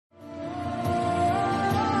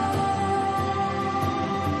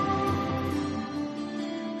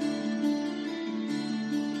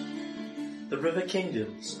River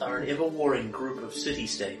Kingdoms are an ever-warring group of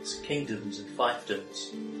city-states, kingdoms and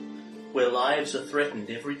fiefdoms, where lives are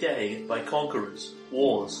threatened every day by conquerors,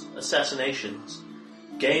 wars, assassinations,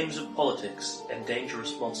 games of politics, and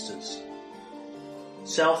dangerous monsters.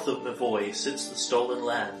 South of Mavoy sits the Stolen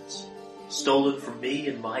Lands, stolen from me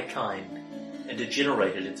and my kind, and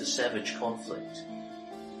degenerated into savage conflict.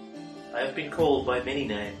 I have been called by many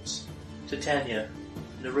names: Titania,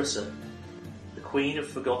 Nerissa, the Queen of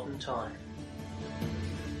Forgotten Time.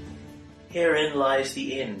 Herein lies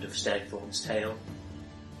the end of Stagthorn's tale,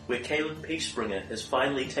 where Caelan Peacebringer has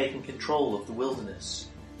finally taken control of the wilderness,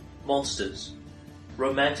 monsters,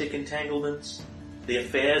 romantic entanglements, the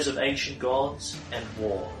affairs of ancient gods, and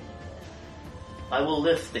war. I will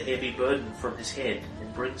lift the heavy burden from his head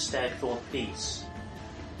and bring Stagthorn peace.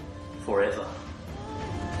 Forever.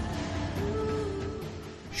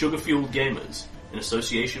 Sugar-Fueled Gamers, in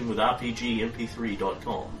association with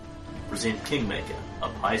RPGMP3.com, present Kingmaker, a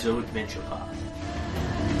Paizo adventure path.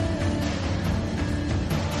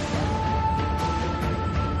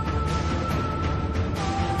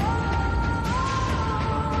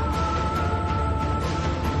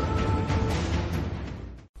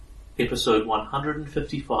 Episode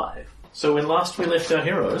 155. So when last we left our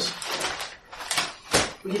heroes,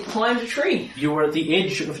 we had climbed a tree. You were at the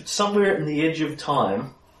edge of, somewhere in the edge of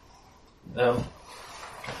time,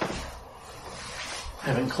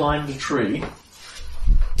 having climbed a tree,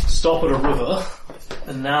 stop at a river,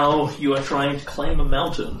 and now you are trying to climb a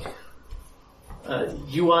mountain.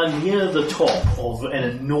 You are near the top of an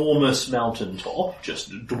enormous mountain top,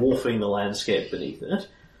 just dwarfing the landscape beneath it.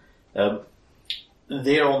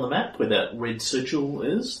 There on the map, where that red sigil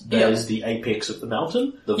is, that is the apex of the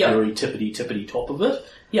mountain, the very tippity top of it.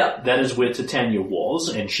 Yeah. That is where Titania was,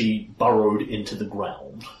 and she burrowed into the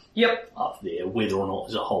ground. Yep. Up there. Whether or not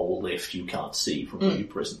there's a hole left, you can't see from where you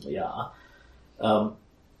presently are.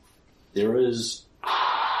 There is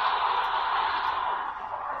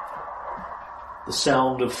the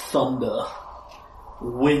sound of thunder,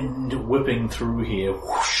 wind whipping through here.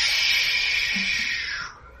 Whoosh.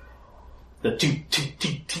 The tink, tink,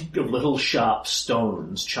 tink, tink of little sharp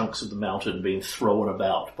stones, chunks of the mountain being thrown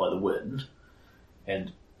about by the wind,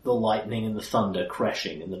 and the lightning and the thunder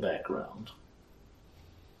crashing in the background.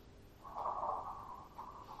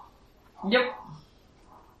 Yep.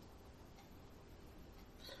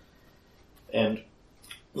 And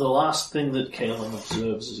the last thing that Caelan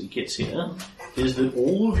observes as he gets here is that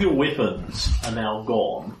all of your weapons are now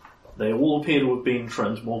gone. They all appear to have been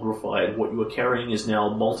transmogrified. What you are carrying is now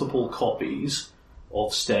multiple copies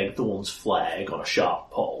of Stagthorn's flag on a sharp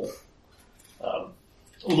pole.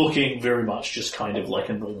 Looking very much just kind of like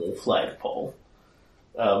a normal flagpole.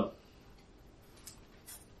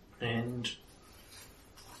 And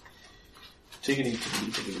tiggity.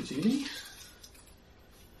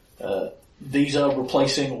 These are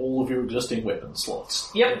replacing all of your existing weapon slots.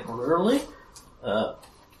 Yep. Temporarily. Where am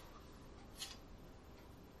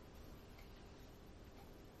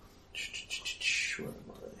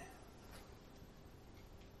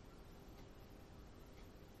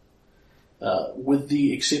I? With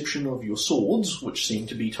the exception of your swords, which seem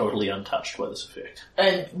to be totally untouched by this effect.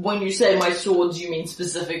 And when you say my swords, you mean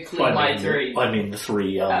specifically my three? I mean the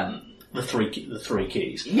three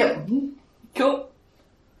keys. Yep. Cool.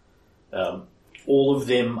 All of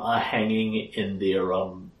them are hanging in their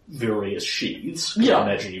various sheaths. Yeah. I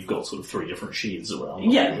imagine you've got sort of three different sheaths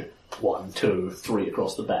around. Yeah. 1, 2, 3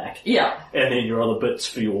 across the back. Yeah. And then your other bits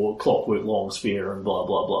for your clockwork long spear and blah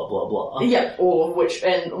blah blah blah blah. Yeah,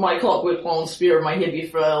 and my clockwork long spear and my heavy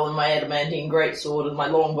frill and my adamantine greatsword and my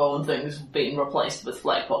longbow and things have been replaced with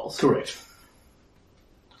flagpoles. Correct.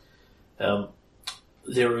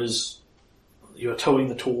 You're towing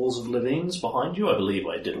the tools of Levines behind you. I believe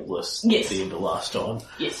I did all this at the end of last time.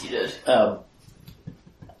 Yes, you did.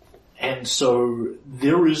 And so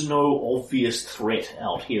there is no obvious threat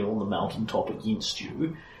out here on the mountaintop against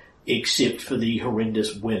you, except for the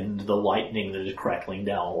horrendous wind, the lightning that is crackling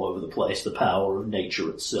down all over the place, the power of nature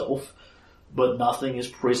itself. But nothing is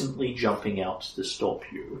presently jumping out to stop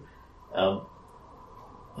you.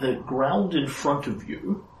 The ground in front of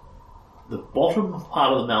you, the bottom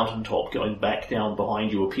part of the mountaintop going back down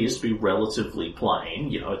behind you appears to be relatively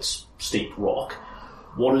plain. It's steep rock.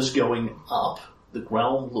 What is going up? The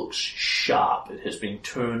ground looks sharp. It has been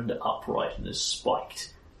turned upright and is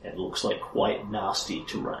spiked. It looks like quite nasty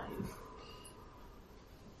terrain.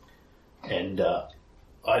 And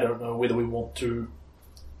I don't know whether we want to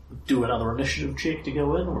do another initiative check to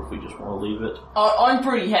go in, or if we just want to leave it. I'm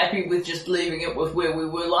pretty happy with just leaving it with where we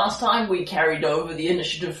were last time. We carried over the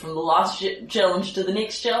initiative from the last challenge to the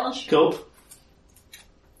next challenge. Cool.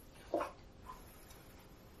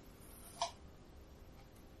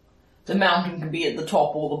 The mountain can be at the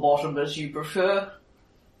top or the bottom as you prefer.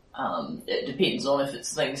 It depends on if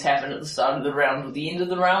things happen at the start of the round or the end of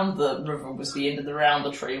the round. The river was the end of the round,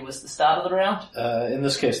 the tree was the start of the round. In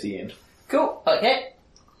this case, the end. Cool, okay.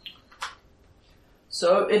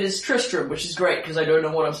 So it is Tristram, which is great because I don't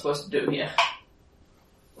know what I'm supposed to do here.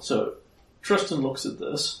 So, Tristan looks at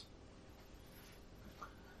this,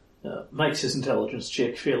 makes his intelligence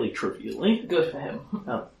check fairly trivially. Good for him.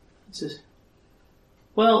 Says,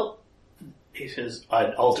 well, he says,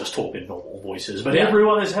 I'll just talk in normal voices, but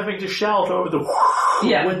everyone is having to shout over the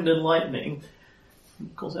wind and lightning. He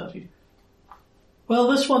calls out to you. Well,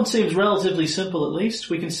 this one seems relatively simple at least.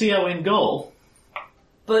 We can see our end goal.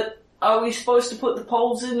 But are we supposed to put the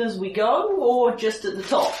poles in as we go, or just at the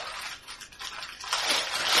top?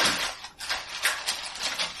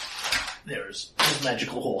 There is his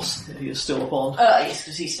magical horse that he is still upon. Yes,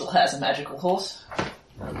 because he still has a magical horse.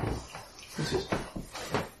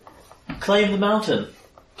 Claim the mountain.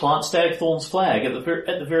 Plant Stagthorn's flag at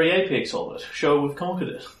the very apex of it. Show we've conquered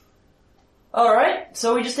it. Alright,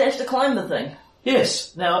 so we just have to climb the thing.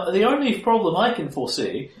 Yes. Now, the only problem I can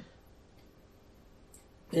foresee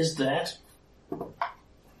is that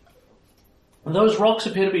those rocks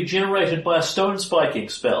appear to be generated by a stone spiking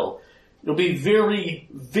spell. It'll be very,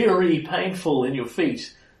 very painful in your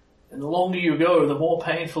feet, and the longer you go, the more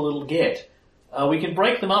painful it'll get. We can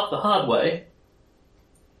break them up the hard way.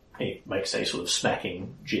 He makes a sort of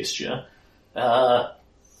smacking gesture.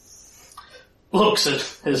 Looks at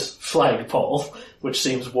his flagpole, which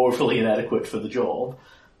seems woefully inadequate for the job.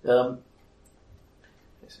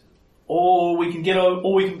 Or we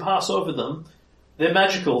can pass over them. They're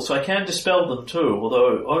magical, so I can dispel them too,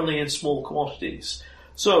 although only in small quantities.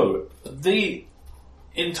 So, the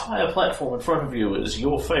entire platform in front of you is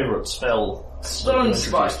your favourite spell. Stone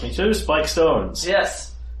Spike. Me too, Spike Stones.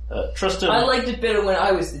 Yes. Tristan. I liked it better when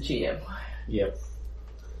I was the GM. Yep.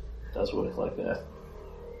 Does work like that.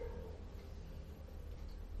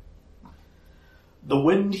 The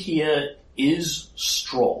wind here is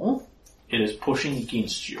strong. It is pushing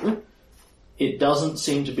against you. It doesn't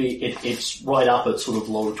seem to be... It's right up at sort of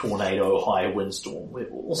low tornado, high windstorm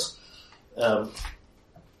levels.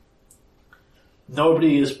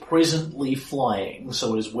 Nobody is presently flying,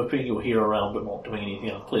 so it is whipping your hair around but not doing anything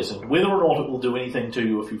unpleasant. Whether or not it will do anything to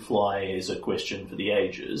you if you fly is a question for the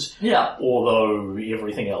ages. Yeah. Although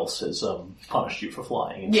everything else has punished you for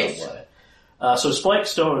flying in yes. some way. So Spike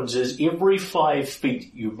Stones is every 5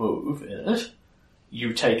 feet you move in it,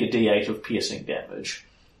 you take a d8 of piercing damage.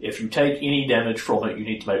 If you take any damage from it, you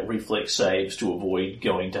need to make reflex saves to avoid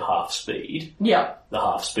going to half speed. Yeah. The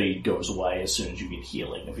half speed goes away as soon as you get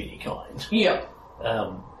healing of any kind. Yeah.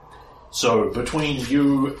 So between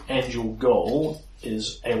you and your goal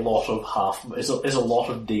is a lot of is a lot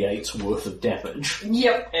of d8's worth of damage.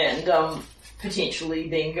 Yep, and potentially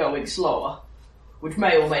then going slower, which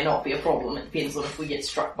may or may not be a problem. It depends on if we get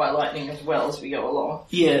struck by lightning as well as we go along.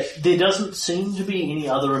 Yeah, there doesn't seem to be any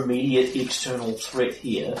other immediate external threat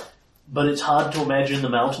here, but it's hard to imagine the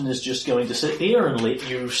mountain is just going to sit there and let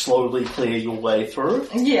you slowly clear your way through.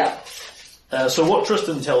 Yeah. So what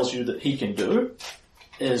Tristan tells you that he can do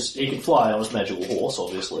is he can fly on his magical horse,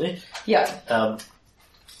 obviously. Yeah.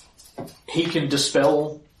 He can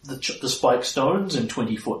dispel the spike stones in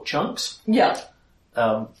 20-foot chunks. Yeah.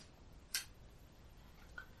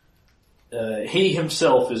 He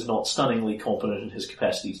himself is not stunningly competent in his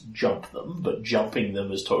capacity to jump them, but jumping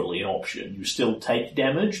them is totally an option. You still take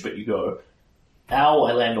damage, but you go, ow,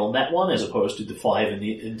 I land on that one, as opposed to the 5 in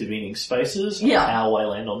the intervening spaces. Yeah. Ow, I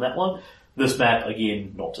land on that one. This map,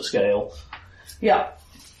 again, not to scale. Yeah.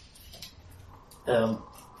 Do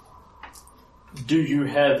you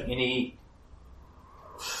have any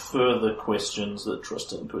further questions that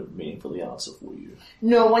Tristan could meaningfully answer for you?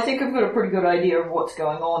 No, I think I've got a pretty good idea of what's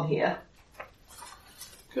going on here.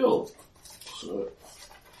 Cool. So,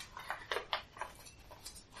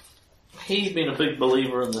 he'd been a big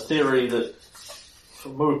believer in the theory that for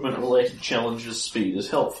movement-related challenges, speed is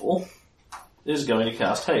helpful. Is going to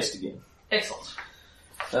cast haste again. Excellent.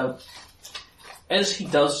 As he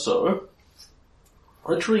does so,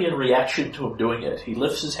 literally in reaction to him doing it, he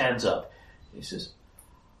lifts his hands up. He says,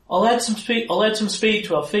 I'll add some speed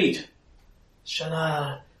to our feet.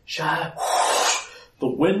 Shana. The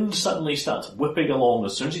wind suddenly starts whipping along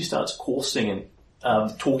as soon as he starts coursing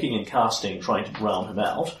and talking and casting, trying to drown him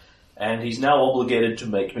out. And he's now obligated to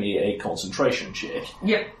make me a concentration check.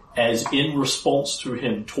 Yep. As in response to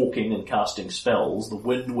him talking and casting spells, the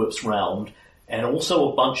wind whips round, and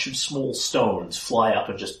also a bunch of small stones fly up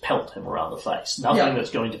and just pelt him around the face. Nothing that's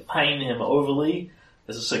going to pain him overly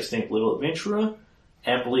as a 16th level adventurer,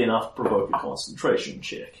 amply enough to provoke a concentration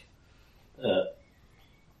check.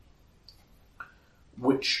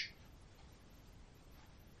 which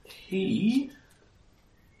he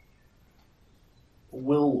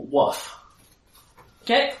will woof.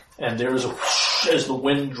 Okay. And there is a whoosh as the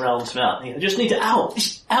wind drowns him out. I just need to ow.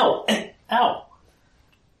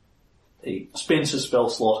 He spends his spell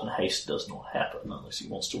slot and haste does not happen unless he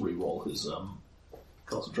wants to re-roll his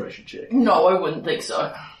concentration check. No, I wouldn't think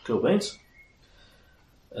so. Cool beans.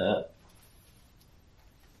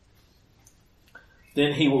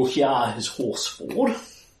 Then he will yar his horse forward.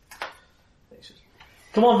 He says,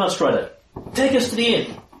 "Come on, Mudstrider, take us to the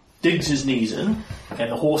end." Digs his knees in,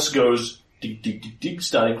 and the horse goes dig, dig, dig, dig,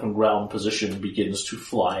 starting from ground position, begins to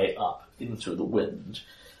fly up into the wind.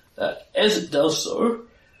 As it does so,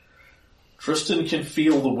 Tristan can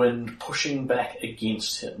feel the wind pushing back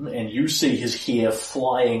against him, and you see his hair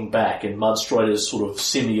flying back and Mudstrider's sort of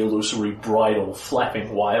semi-illusory bridle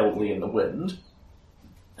flapping wildly in the wind.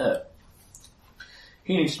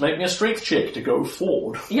 He needs to make me a strength check to go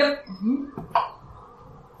forward. Yep.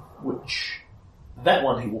 Which, that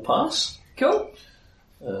one he will pass. Cool.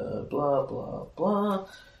 Blah, blah, blah.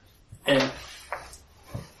 And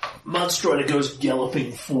Mudstrider goes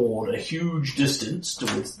galloping forward a huge distance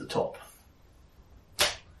towards the top.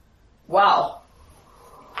 Wow.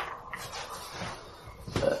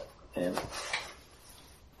 And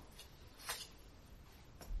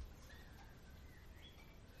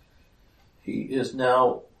he is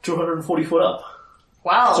now 240 foot up.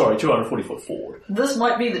 Wow. Sorry, 240 foot forward. This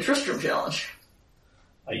might be the Tristram challenge.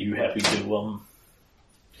 Are you happy to,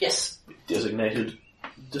 Yes. be designated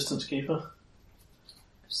distance keeper?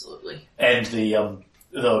 Absolutely. And the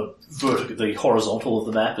horizontal of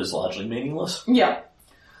the map is largely meaningless. Yeah.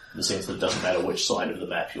 In the sense that it doesn't matter which side of the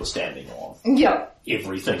map you're standing on. Yeah.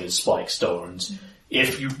 Everything is spike stones.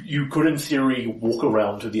 If you could in theory walk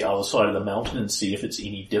around to the other side of the mountain and see if it's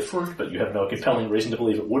any different, but you have no compelling reason to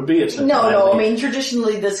believe it would be. It's No, I mean,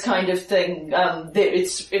 traditionally this kind of thing,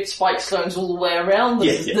 it's spike stones all the way around.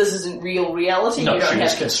 This isn't real reality. No, you don't she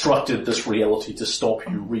has have constructed this reality to stop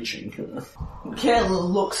you reaching her. Ken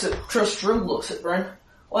looks at Tristram, looks at Bryn.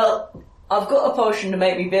 Well, I've got a potion to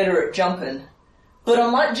make me better at jumping, but I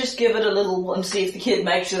might just give it a little and see if the kid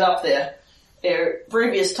makes it up there.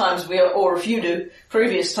 Previous times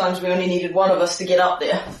previous times we only needed one of us to get up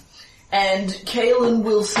there. And Kalen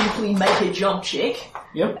will simply make a jump check.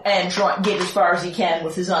 Yep. And try and get as far as he can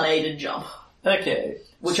with his unaided jump. Okay.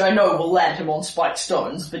 Which I know will land him on spiked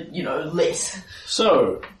stones, but, less.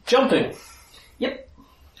 So, jumping. Yep.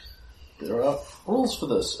 There are rules for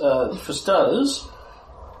this. For starters,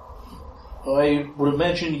 I would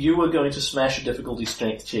imagine you are going to smash a difficulty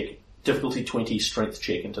 20 strength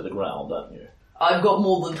check into the ground, aren't you? I've got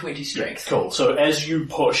more than 20 strength. Cool. So as you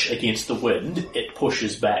push against the wind, it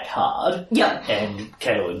pushes back hard. Yep. And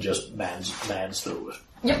Kalen just mans through it.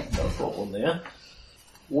 Yep. No problem there.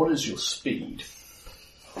 What is your speed?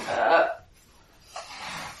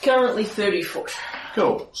 Currently 30 foot.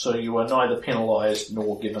 Cool. So you are neither penalised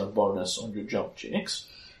nor given a bonus on your jump checks.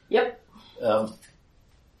 Yep.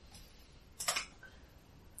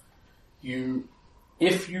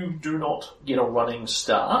 If you do not get a running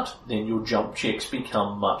start, then your jump checks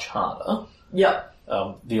become much harder. Yep.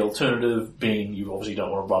 The alternative being you obviously don't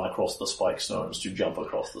want to run across the spike stones to jump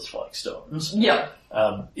across the spike stones. Yep.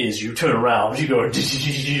 Is you turn around, you go,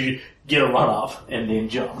 get a run up, and then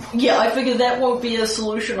jump. Yeah, I figured that won't be a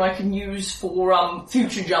solution I can use for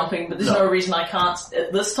future jumping, but there's no reason I can't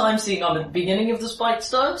at this time, seeing I'm at the beginning of the spike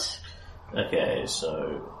stones. Okay,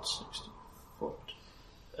 so 60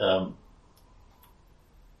 foot.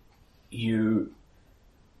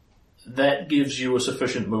 That gives you a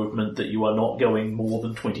sufficient movement that you are not going more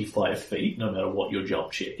than 25 feet, no matter what your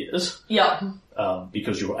jump check is. Yeah.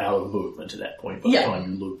 Because you're out of movement at that point by the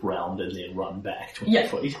time you loop round and then run back 20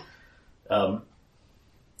 feet. Other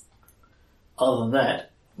than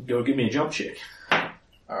that, go give me a jump check.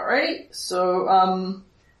 Alright, so,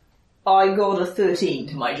 I got a 13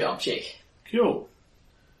 to my jump check. Cool.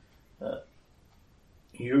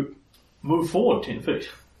 You move forward 10 feet.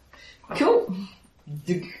 Cool.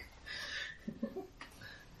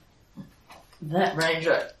 That range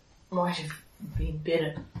might have been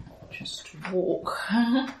better just to walk.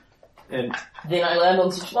 And then I land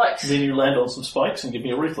on some spikes. Then you land on some spikes and give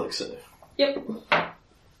me a reflex save. Yep.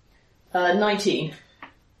 19.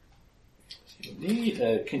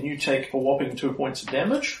 Can you take a whopping 2 points of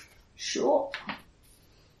damage? Sure.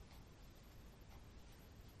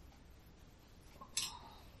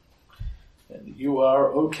 And you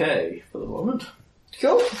are okay for the moment.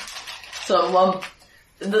 Cool. So,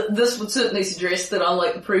 this would certainly suggest that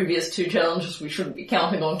unlike the previous two challenges, we shouldn't be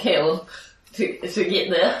counting on Kalen to get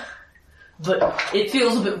there. But it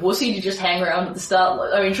feels a bit wussy to just hang around at the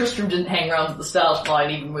start. I mean, Tristram didn't hang around at the start line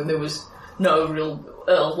even when there was no real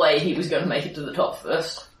way he was going to make it to the top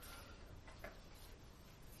first.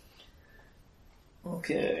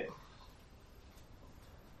 Okay.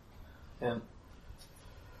 And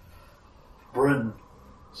Bryn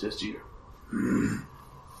says to you,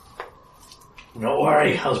 "Don't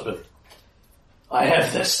worry, husband. I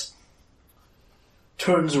have this."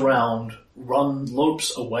 Turns around,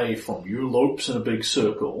 lopes away from you, lopes in a big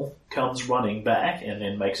circle, comes running back, and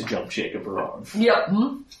then makes a jump check of her own. Yep.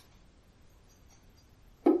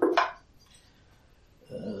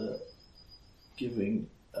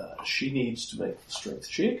 She needs to make the strength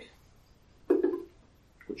check,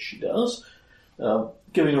 which she does.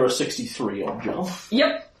 Giving her a 63 on jump.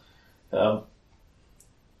 Yep.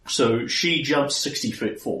 So she jumps 60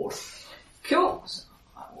 feet forward. Cool. So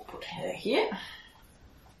I will put her here.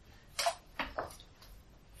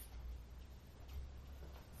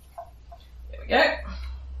 There we go.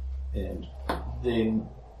 And then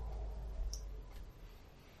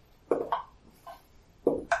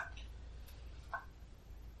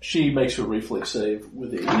she makes her reflex save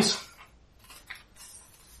with ease.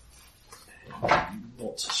 And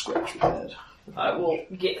what's a scratch with that? I will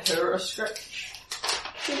get her a scratch sheet.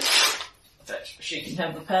 She can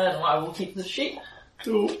have the pad and I will keep the sheet.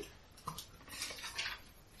 Cool.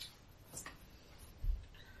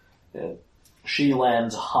 And she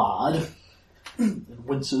lands hard and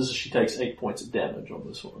winces as she takes 8 points of damage on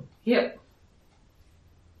this one. Yep.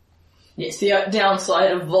 Yes, the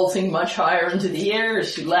downside of vaulting much higher into the air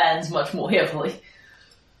is she lands much more heavily.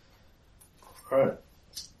 Alright.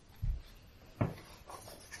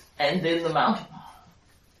 And then the mountain.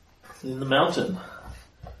 In the mountain,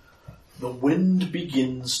 the wind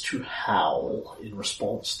begins to howl in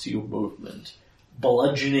response to your movement,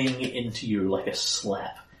 bludgeoning into you like a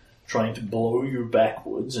slap, trying to blow you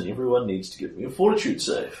backwards, and everyone needs to give me a fortitude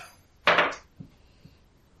save.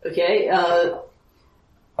 Okay,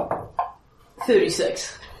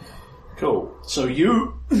 36. Cool. So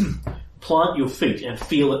you plant your feet and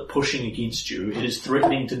feel it pushing against you. It is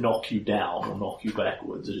threatening to knock you down or knock you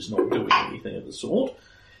backwards. It is not doing anything of the sort.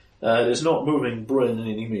 It is not moving Bryn in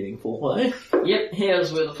any meaningful way. Yep,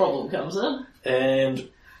 here's where the problem comes in. And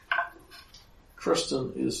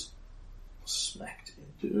Tristan is smacked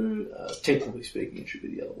into... technically speaking, it should be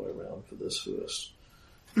the other way around for this first.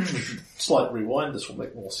 Slight rewind. This will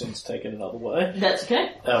make more sense taken another way. That's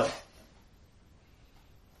okay.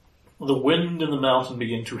 The wind and the mountain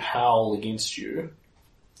begin to howl against you.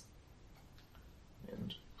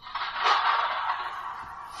 And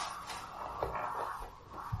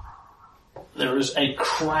there is a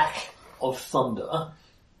crack of thunder,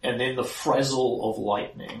 and then the frazzle of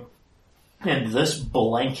lightning. And this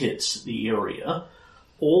blankets the area.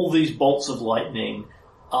 All these bolts of lightning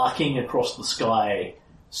arcing across the sky.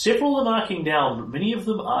 Several of them arcing down, but many of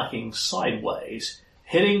them arcing sideways.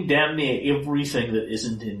 Hitting damn near everything that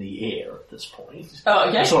isn't in the air at this point. Oh,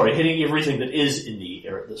 okay. Sorry, hitting everything that is in the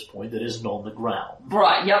air at this point, that isn't on the ground.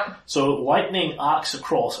 Right, yep. So lightning arcs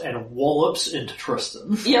across and wallops into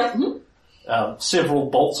Tristan. Yep. Several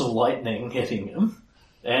bolts of lightning hitting him,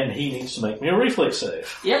 and he needs to make me a reflex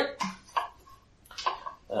save. Yep.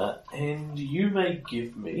 And you may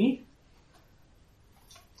give me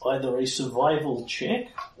either a survival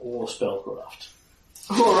check or spellcraft.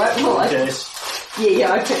 Alright, well, I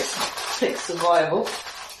pick survival.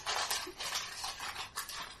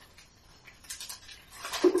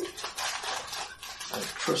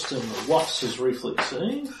 Tristan what's his reflex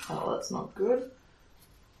save? Oh, that's not good.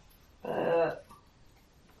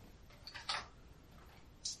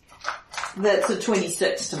 That's a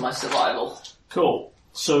 26 to my survival. Cool.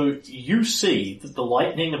 So you see that the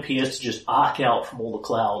lightning appears to just arc out from all the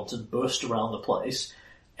clouds and burst around the place,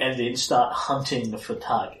 and then start hunting for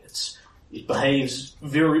targets. It behaves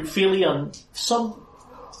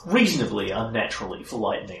reasonably unnaturally for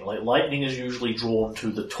lightning. Like, lightning is usually drawn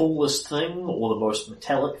to the tallest thing or the most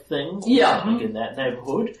metallic thing, or something in that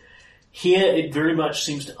neighborhood. Here, it very much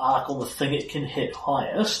seems to arc on the thing it can hit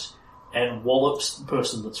highest, and wallops the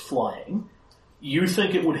person that's flying. You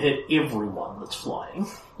think it would hit everyone that's flying.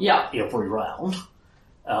 Yeah. Every round.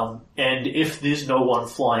 And if there's no one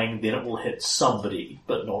flying, then it will hit somebody,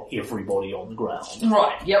 but not everybody on the ground.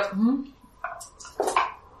 Right, yep.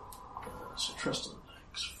 So Tristan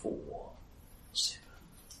takes 4, 7.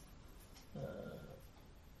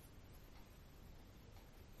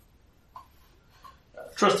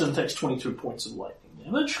 Tristan takes 22 points of lightning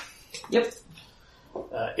damage. Yep.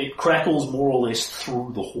 It crackles more or less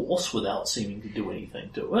through the horse without seeming to do anything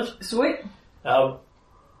to it. Sweet.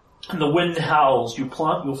 and the wind howls, you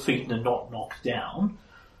plant your feet and are not knocked down.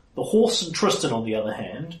 The horse and Tristan, on the other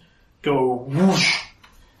hand, go whoosh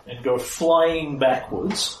and go flying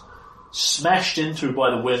backwards, smashed into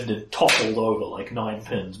by the wind and toppled over like 9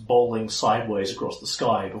 pins, bowling sideways across the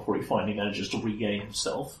sky before he finally manages to regain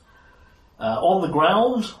himself. On the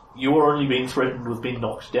ground, you are only being threatened with being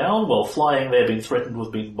knocked down, while flying they're being threatened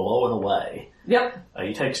with being blown away. Yep.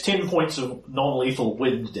 He takes 10 points of non-lethal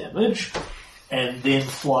wind damage, and then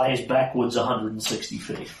flies backwards 160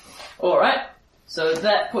 feet. Alright. So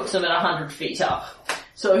that puts him at 100 feet up.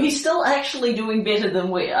 So he's still actually doing better than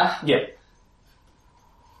we are. Yep.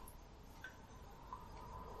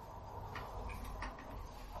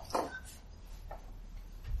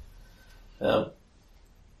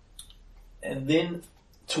 And then,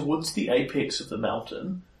 towards the apex of the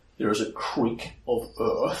mountain, there is a creak of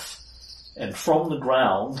earth, and from the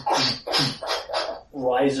ground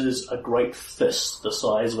rises a great fist the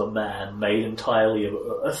size of a man, made entirely of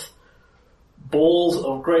earth.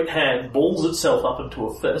 A great hand balls itself up into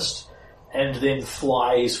a fist, and then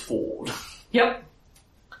flies forward. Yep.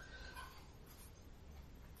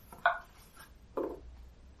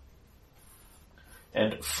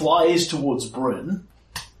 And flies towards Bryn,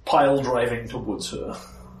 pile driving towards her.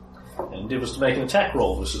 And endeavours to make an attack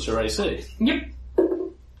roll versus her AC. Yep.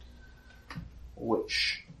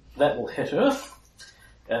 Which, that will hit her.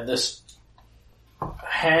 And this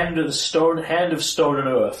hand of stone and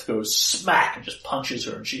earth goes smack and just punches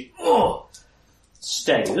her, and she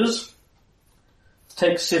staggers.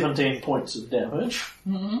 Takes 17 points of damage.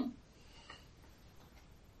 Mm-hmm.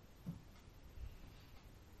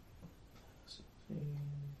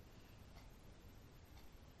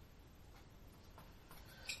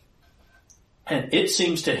 And it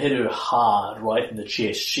seems to hit her hard right in the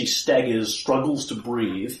chest. She staggers, struggles to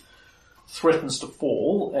breathe, threatens to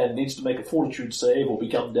fall, and needs to make a fortitude save or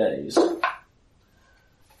become dazed.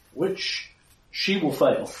 Which she will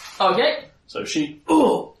fail. Okay. So she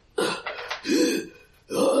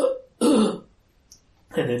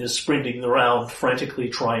and then is sprinting around, frantically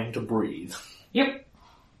trying to breathe. Yep.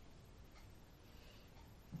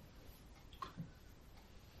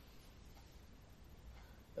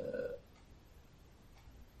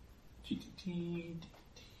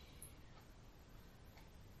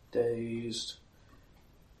 Dazed.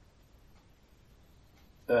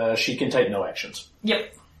 She can take no actions.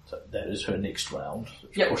 Yep. So that is her next round. So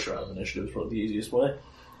Yep. push her out of initiative is probably the easiest way.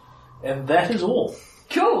 And that is all.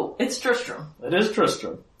 Cool. It's Tristram. It is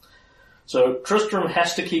Tristram. So Tristram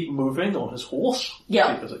has to keep moving on his horse.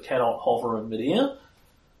 Yeah. Because it cannot hover in midair.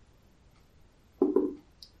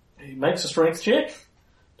 He makes a strength check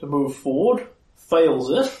to move forward. Fails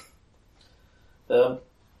it.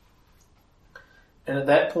 And at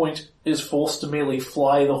that point is forced to merely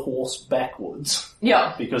fly the horse backwards.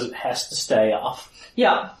 Yeah. Because it has to stay up.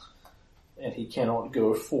 Yeah. And he cannot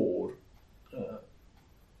go forward.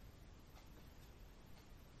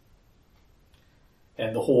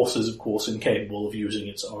 And the horse is, of course, incapable of using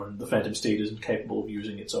its own... The Phantom Steed is incapable of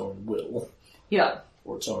using its own will. Yeah.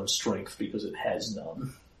 Or its own strength, because it has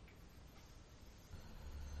none.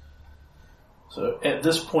 So at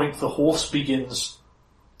this point, the horse begins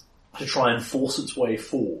to try and force its way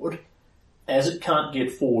forward. As it can't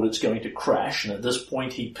get forward, it's going to crash, and at this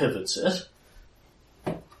point he pivots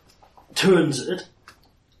it, turns it,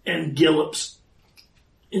 and gallops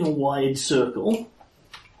in a wide circle.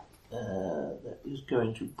 That is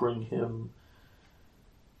going to bring him...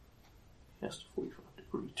 He has to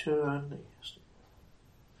 45-degree turn. He has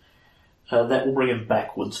to... that will bring him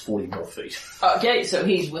backwards 40 more feet. Okay, so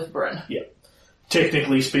he's with Bryn. Yeah.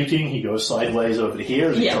 Technically speaking, he goes sideways over to here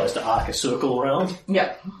as he tries to arc a circle around.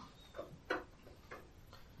 Yeah.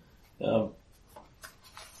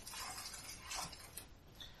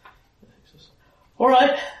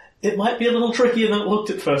 Alright, it might be a little trickier than it looked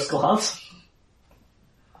at first glance.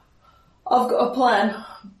 I've got a plan.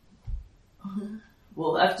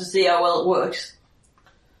 We'll have to see how well it works.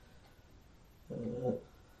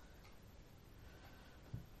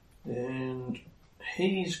 And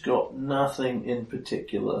he's got nothing in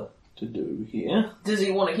particular to do here. Does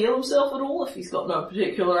he want to heal himself at all if he's got no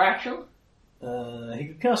particular action? He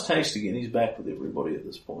could cast haste again. He's back with everybody at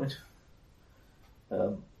this point.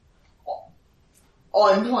 I'm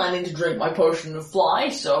planning to drink my potion of fly,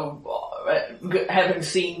 so having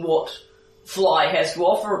seen what fly has to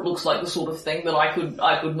offer, it looks like the sort of thing that I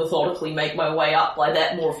could methodically make my way up by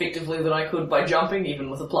that more effectively than I could by jumping, even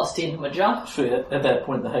with a +10 to my jump. Fair. At that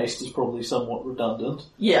point, the haste is probably somewhat redundant.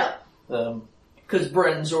 Yeah. Because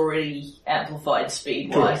Bryn's already amplified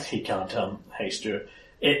speed-wise. He can't haste her.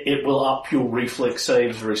 It will up your reflex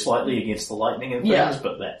saves very slightly against the lightning and things, Yeah.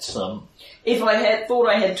 but that's... If I had thought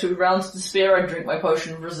I had 2 rounds to spare, I'd drink my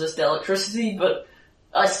potion of resist electricity, but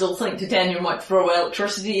I still think Titania might throw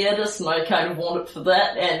electricity at us, and I kind of want it for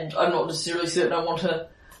that, and I'm not necessarily certain I want to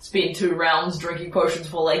spend 2 rounds drinking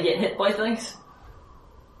potions while I get hit by things.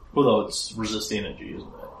 Although it's resist energy, isn't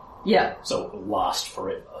it? Yeah. So it will last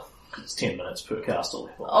forever. It's 10 minutes per caster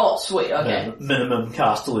level. Oh, sweet, okay. Minimum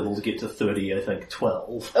caster level to get to 30, I think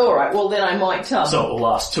 12. Alright, well then I might, So it will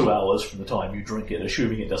last 2 hours from the time you drink it,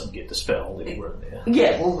 assuming it doesn't get dispelled anywhere in there.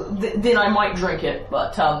 Yeah, well, then I might drink it,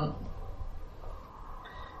 but,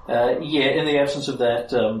 yeah, in the absence of that,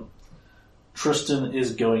 Tristan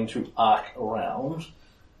is going to arc around,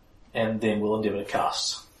 and then will endeavour to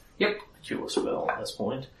cast. Yep. A cure spell at this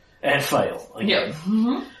point. And fail. Again. Yep.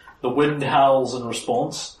 Mm-hmm. The wind howls in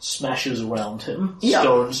response, smashes around him, Yep.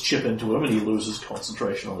 stones chip into him, and he loses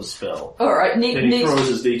concentration on his spell. Alright, Then he next... throws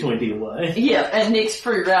his d20 away. Yeah, and next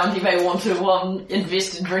free round you may want to,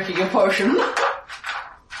 invest in drinking a potion.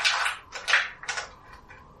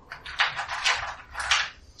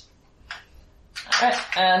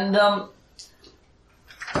 Alright, and,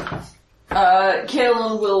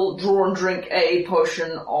 Kaelin will draw and drink a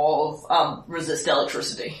potion of, resist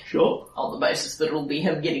electricity. Sure. On the basis that it'll be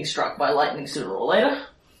him getting struck by lightning sooner or later.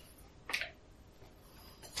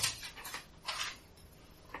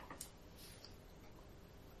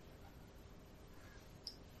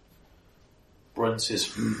 Bryn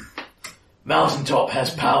says, Mountaintop has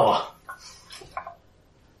power.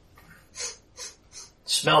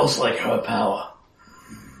 Smells like her power.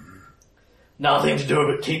 Nothing to do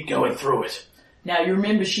but keep going through it. Now you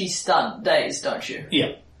remember she's stunned, dazed, don't you?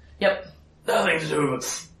 Yeah. Yep. Nothing to do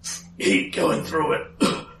but keep going through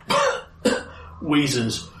it.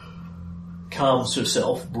 Wheezes, calms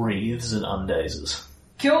herself, breathes, and undazes.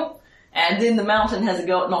 Cool. And then the mountain has a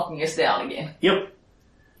go at knocking us down again. Yep.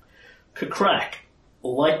 Crack.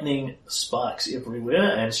 Lightning sparks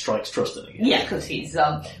everywhere and strikes Tristan again. Yeah, because he's,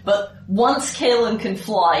 but once Kaelin can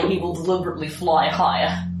fly, he will deliberately fly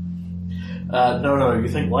higher. No, you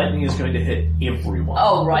think lightning is going to hit everyone.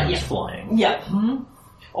 Oh, right, who's yeah. flying. Yeah. Mm-hmm.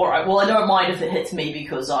 Alright, well I don't mind if it hits me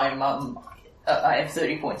because I'm, I have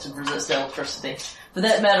 30 points of resist electricity. For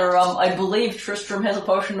that matter, I believe Tristram has a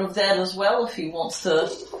potion of that as well if he wants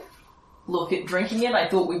to look at drinking it. I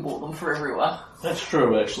thought we bought them for everyone. That's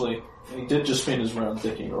true, actually. He did just spend his round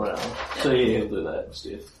dicking around. So yeah, he'll do that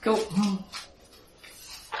instead. Cool.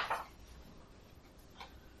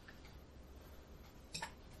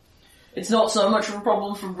 It's not so much of a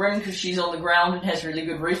problem for Bryn because she's on the ground and has really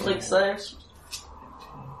good reflex saves.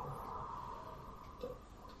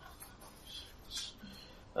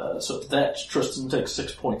 So that Tristan takes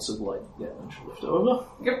 6 points of lightning damage left over.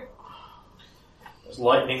 Yep. As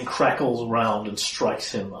lightning crackles around and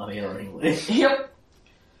strikes him unerringly. Yep.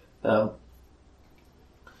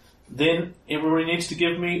 Then everybody needs to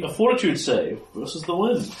give me a fortitude save versus the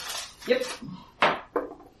wind. Yep.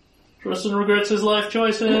 Tristan regrets his life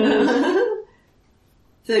choices.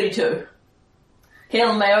 32.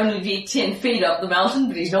 Kaelin may only be 10 feet up the mountain,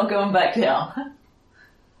 but he's not going back down.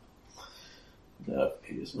 No,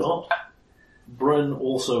 he is not. Bryn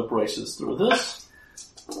also braces through this.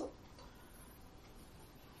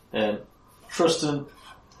 And Tristan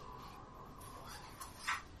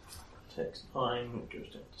takes 9, it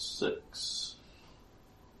goes down to 6.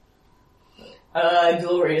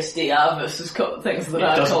 Glorious DR versus things that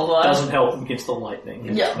I call doesn't help him against the lightning.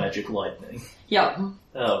 It's Yeah. magic lightning. Yeah.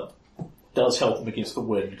 Does help him against the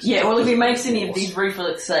wind. Yeah, well if he makes any of these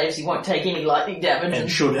reflex saves, he won't take any lightning damage. And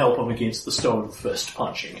should help him against the stone fist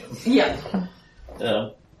punching him. Yeah.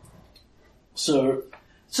 So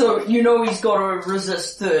you know he's got to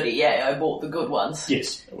resist 30, yeah, I bought the good ones.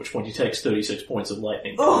 Yes, at which point he takes 36 points of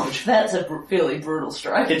lightning Oh, damage. that's a fairly brutal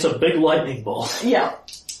strike. It's a big lightning bolt. Yeah.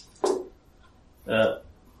 Alright.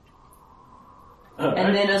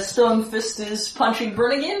 And then a stone fist is punching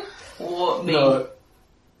Bryn again? Or me? No.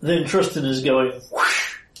 Then Tristan is going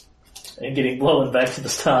whoosh, and getting blown back to the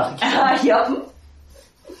start. Yup.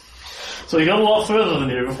 So he got a lot further than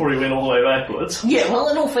you before he went all the way backwards. Yeah, well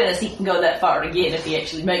in all fairness he can go that far again if he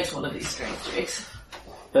actually makes one of these strength checks.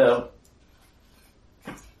 Then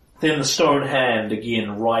the stone hand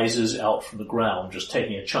again rises out from the ground, just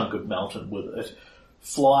taking a chunk of mountain with it,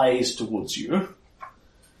 flies towards you,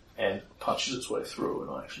 and punches its way through, and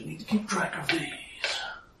I actually need to keep track of these.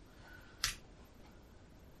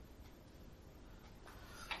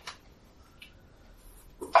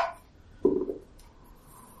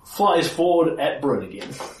 Flies forward at Bryn again.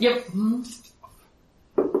 Yep.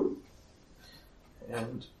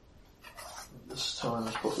 And This time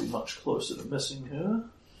is probably much closer to missing her.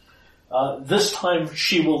 This time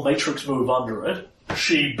she will matrix move under it.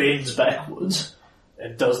 She bends backwards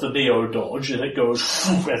and does the Neo dodge, and it goes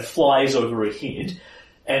and flies over her head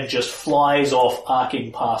and just flies off,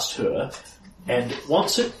 arcing past her. And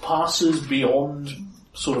once it passes beyond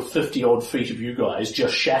sort of 50 odd feet of you guys,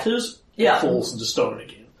 just shatters and falls into stone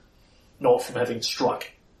again. Not from having struck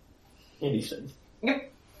anything.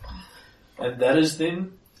 Yep. And that is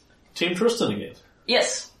then Team Tristan again.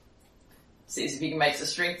 Yes. Sees if he can make a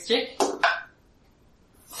strength check.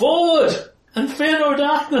 Forward! And fear no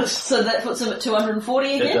darkness! So that puts him at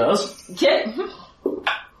 240 again? It does. Okay.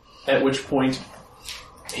 At which point,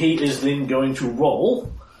 he is then going to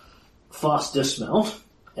roll, fast dismount,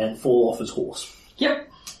 and fall off his horse. Yep.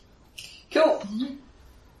 Cool.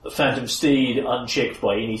 The Phantom Steed, unchecked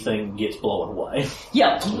by anything, gets blown away.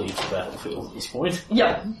 Yep. And leaves the battlefield at this point.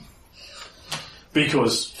 Yep.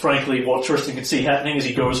 Because, frankly, what Tristan can see happening is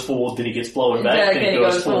he goes forward, then he gets blown back, then he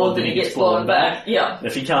goes forward, then he gets blown back. Yeah. And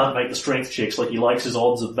if he can't make the strength checks, like, he likes his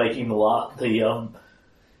odds of making the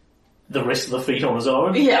rest of the feat on his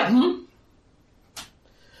own. Yeah.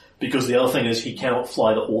 Because the other thing is he cannot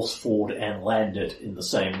fly the horse forward and land it in the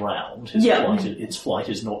same round. Its flight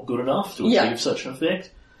is not good enough to achieve such an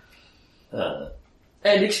effect. And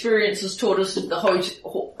experience has taught us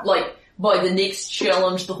that by the next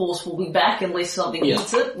challenge, the horse will be back unless something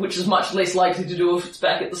eats it, which is much less likely to do if it's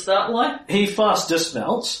back at the start line. He fast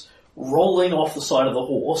dismounts, rolling off the side of the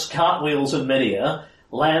horse, cartwheels in midair,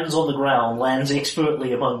 lands on the ground, lands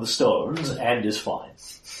expertly among the stones, and is fine.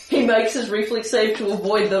 He makes his reflex save to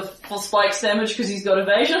avoid the spikes damage because he's got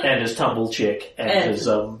evasion. And his tumble check, and his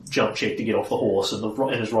jump check to get off the horse, and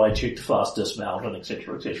his ride check to fast dismount, and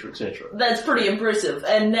etc, etc, etc. That's pretty impressive.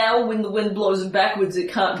 And now when the wind blows him backwards,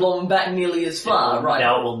 it can't blow him back nearly as far, right?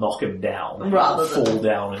 Now it will knock him down, rather than fall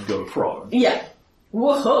down and go prone. Yeah.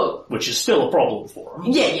 Whoa. Which is still a problem for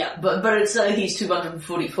him. Yeah, but it's he's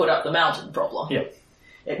 240 foot up the mountain problem. Yeah.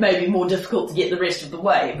 It may be more difficult to get the rest of the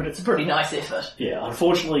way, but it's a pretty nice effort. Yeah,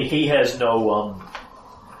 unfortunately he has no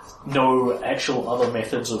actual other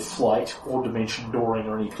methods of flight or dimension dooring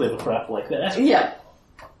or any clever crap like that. Yeah.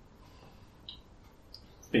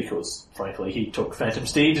 Because, frankly, he took Phantom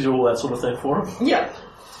Steed to do all that sort of thing for him. Yeah.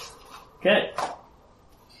 Okay.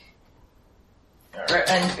 Alright,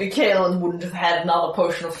 and Kaelin wouldn't have had another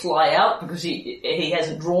potion of fly out because he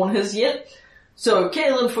hasn't drawn his yet. So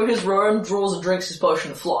Kaelin, for his round, draws and drinks his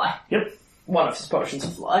potion of fly. Yep. One of his potions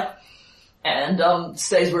of fly. And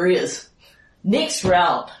stays where he is. Next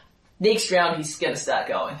round, he's going to start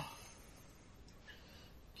going.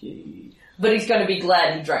 Okay. But he's going to be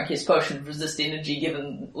glad he drank his potion of resist energy,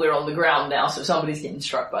 given we're on the ground now, so somebody's getting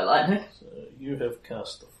struck by lightning. So you have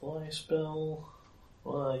cast the fly spell.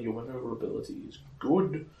 Your maneuverability is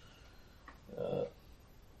good.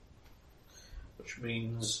 Which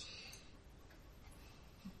means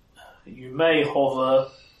you may hover,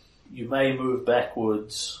 you may move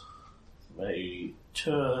backwards, you may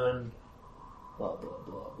turn, blah blah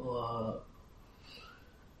blah blah.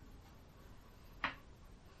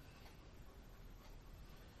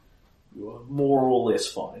 You are more or less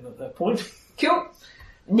fine at that point. Cool.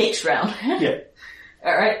 Next round. Yeah.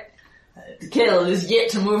 Alright. Kaelin is yet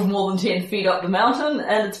to move more than 10 feet up the mountain,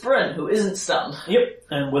 and it's Bryn, who isn't stunned. Yep,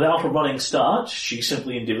 and without a running start, she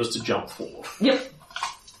simply endeavours to jump forward. Yep.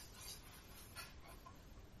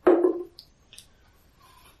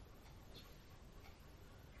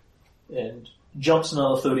 And jumps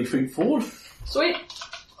another 30 feet forward. Sweet.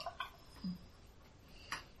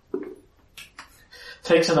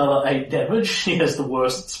 Takes another 8 damage. She has the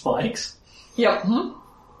worst spikes. Yep.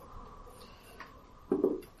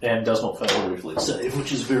 And does not fail a reflex save,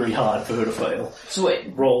 which is very hard for her to fail.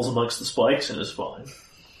 Sweet. Rolls amongst the spikes and is fine.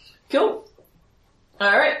 Cool.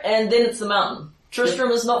 Alright, and then it's the mountain. Tristram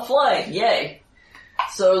is not flying. Yay.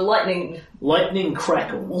 So lightning... Lightning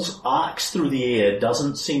crackles, arcs through the air,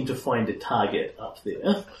 doesn't seem to find a target up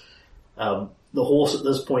there. The horse at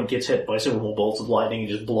this point gets hit by several more bolts of lightning and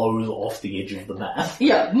just blows off the edge of the map.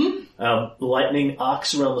 Yeah. The lightning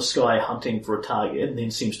arcs around the sky hunting for a target and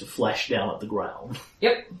then seems to flash down at the ground.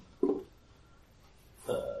 Yep.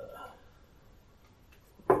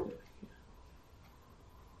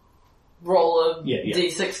 Roll a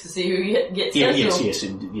d6 to see who gets hit? Yes,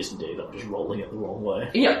 indeed. I'm just rolling it the wrong way.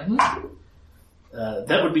 Yep.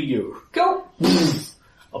 That would be you. Cool.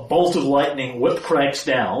 A bolt of lightning whip cracks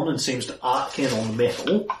down and seems to arc in on the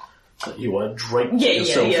metal that you are draped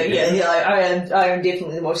yourself in. Yeah. I am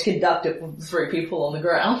definitely the most conductive of the 3 people on the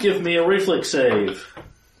ground. Give me a reflex save.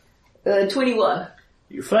 21.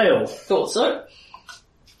 You fail. Thought so.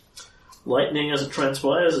 Lightning, as it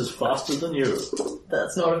transpires, is faster than you.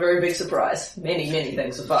 That's not a very big surprise. Many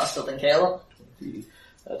things are faster than Caleb.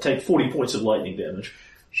 Take 40 points of lightning damage.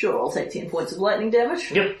 Sure, I'll take 10 points of lightning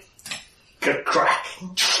damage. Yep. Crack.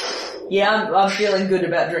 Yeah, I'm feeling good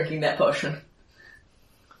about drinking that potion.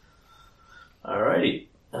 Alrighty.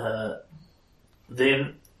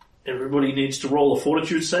 Then everybody needs to roll a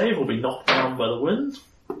fortitude save or be knocked down by the wind.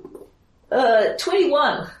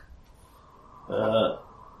 21.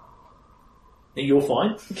 You're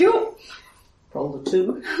fine. Cool. Rolled a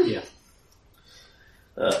 2. Yeah.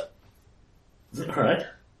 Alright.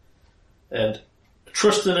 And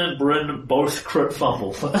Tristan and Bryn both crit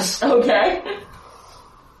fumble first. Okay.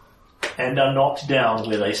 And are knocked down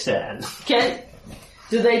where they stand. Okay.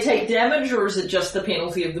 Do they take damage, or is it just the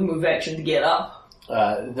penalty of the move action to get up?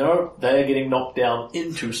 No, they're getting knocked down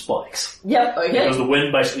into spikes. Yep, okay. Because the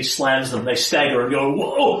wind basically slams them, they stagger and go,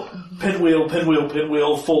 whoa!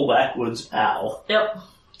 Pinwheel, fall backwards, ow. Yep.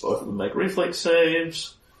 Both of them make reflex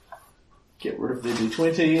saves. Get rid of their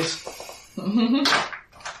d20s.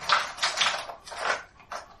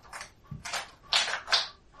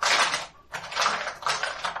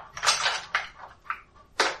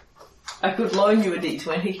 I could loan you a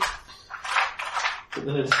d20. But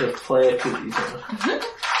then it's got player cookies on it.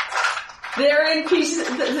 They're in pieces,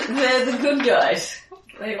 they're the good guys.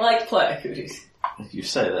 They like player cooties. You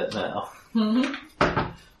say that now.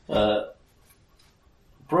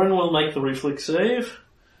 Bryn will make the reflex save.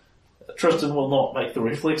 Tristan will not make the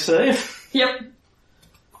reflex save. Yep.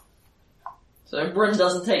 So Bryn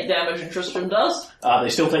doesn't take damage and Tristan does? They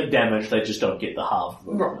still take damage, they just don't get the halved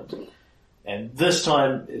movement. Right. And this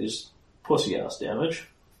time it is pussy-ass damage.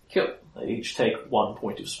 Cool. They each take 1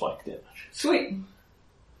 point of spike damage. Sweet.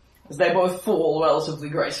 As they both fall relatively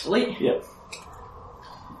gracefully. Yep.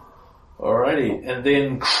 Alrighty, and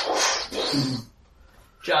then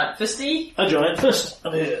Giant fisty. a giant fist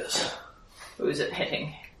appears. Who is it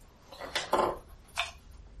hitting?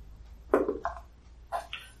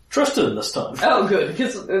 Tristan this time. Oh good,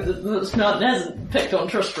 because this mountain hasn't picked on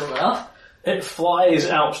Tristram enough. It flies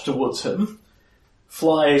out towards him,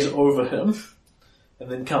 flies over him,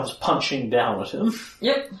 and then comes punching down at him.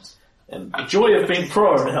 Yep. And the joy of being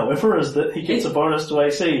prone, however, is that he gets a bonus to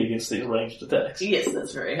AC against these ranged attacks. Yes,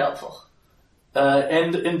 that's very helpful.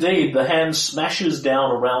 And indeed, the hand smashes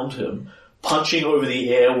down around him, punching over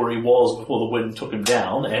the air where he was before the wind took him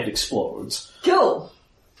down, and explodes. Cool.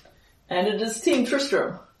 And it is Team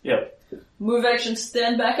Tristram. Yep. Move action,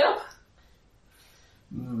 stand back up.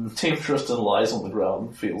 Team Tristan lies on the ground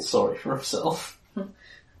and feels sorry for himself.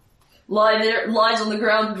 Lies on the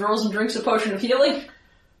ground, draws and drinks a potion of healing.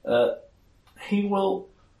 He will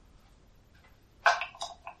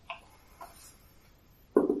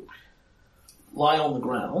lie on the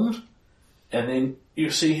ground, and then you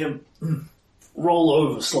see him roll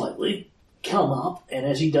over slightly, come up, and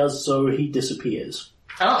as he does so, he disappears.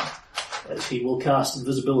 Oh. As he will cast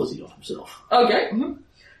invisibility on himself. Okay. Mm-hmm.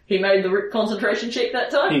 He made the concentration check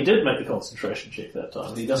that time? He did make the concentration check that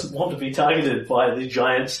time. He doesn't want to be targeted by the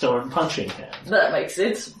giant stone punching hand. That makes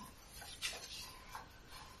sense.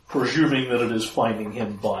 Presuming that it is finding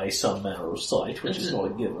him by some manner of sight, which is not a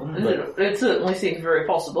given. It certainly seems very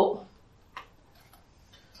possible.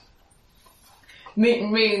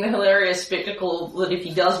 Meaning the hilarious spectacle that if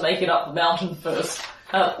he does make it up the mountain first,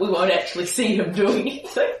 we won't actually see him doing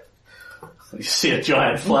anything. You see a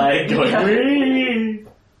giant flag going, whee!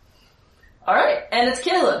 Alright, and it's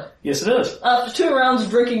Kaelin. Yes, it is. After 2 rounds of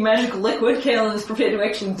drinking magical liquid, Kaelin is prepared to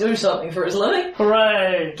actually do something for his living.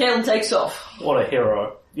 Hooray! Kaelin takes off. What a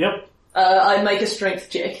hero. Yep. I make a strength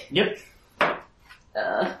check. Yep.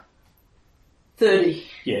 30.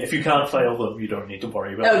 Yeah, if you can't fail them, you don't need to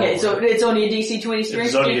worry about Okay, rolling. so it's only a DC 20 strength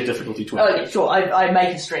It's only check? a difficulty 20. Okay, sure. I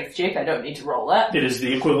make a strength check. I don't need to roll that. It is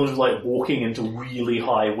the equivalent of like walking into really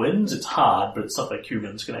high winds. It's hard, but it's something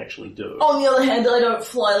humans can actually do. On the other hand, I don't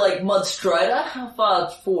fly like Mudstrider. How far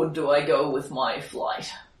forward do I go with my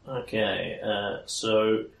flight? Okay,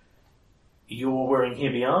 so you're wearing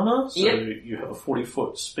heavy armor, so Yep. you have a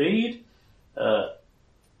 40-foot speed.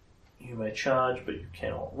 You may charge, but you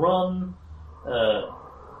cannot run.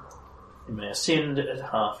 You may ascend at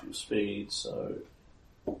half your speed, so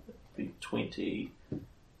that'd be 20.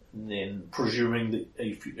 And then, presuming that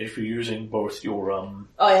if you're using both your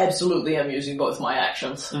I absolutely am using both my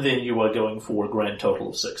actions, then you are going for a grand total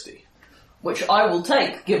of 60. which I will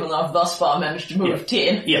take, given I've thus far managed to move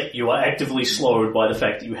 10. Yep, you are actively slowed by the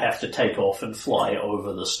fact that you have to take off and fly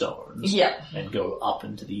over the stones. Yep. And go up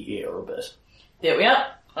into the air a bit. There we are.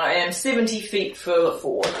 I am 70 feet further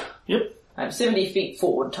forward. Yep. I'm 70 feet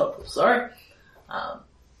forward total, sorry.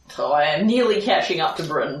 So I am nearly catching up to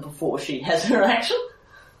Bryn before she has her action.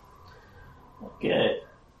 Okay.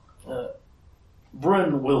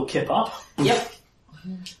 Bryn will kip up. Yep.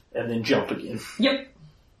 And then jump again. Yep.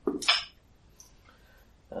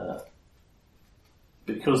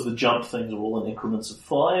 Because the jump things are all in increments of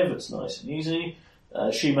 5, it's nice and easy.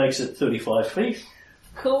 She makes it 35 feet.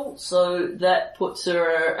 Cool, so that puts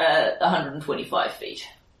her at 125 feet.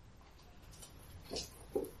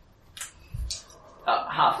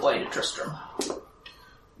 Halfway to Tristram.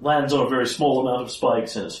 Lands on a very small amount of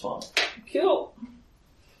spikes and is fine. Cool.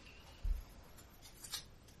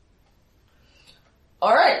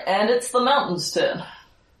 Alright, and it's the mountain's turn.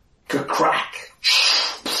 Crack!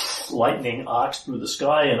 Lightning arcs through the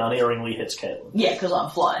sky and unerringly hits Caitlin. Yeah, because I'm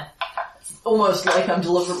flying. Almost like I'm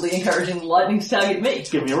deliberately encouraging the lightning to target me.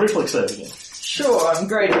 Give me a reflex save again. Sure, I'm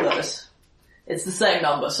great at those. It's the same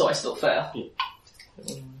number, so I still fail.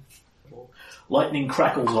 Yeah. Lightning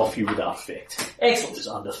crackles off you without effect. Excellent. It's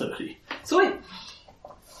under 30. Sweet.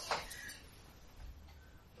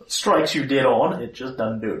 It strikes you dead on, it just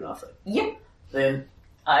doesn't do nothing. Yep. Then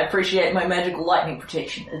I appreciate my magical lightning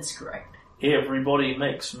protection. It's great. everybody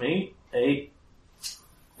makes me a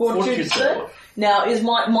Fortitude save. Now, is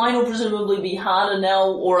mine will presumably be harder now,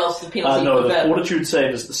 or else the penalty? No, the fortitude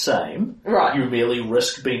save is the same. Right. You merely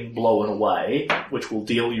risk being blown away, which will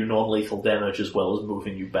deal you non-lethal damage as well as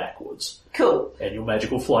moving you backwards. Cool. And your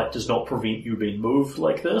magical flight does not prevent you being moved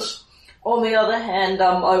like this. On the other hand,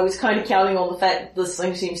 I was kind of counting on the fact that this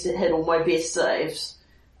thing seems to hit all my best saves.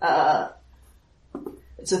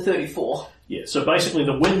 It's a 34. Yeah, so basically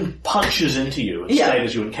the wind punches into you and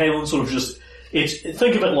staggers you, and Kaelin sort of just...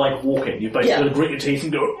 think of it like walking. You've basically got to grit your teeth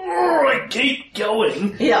and go, I keep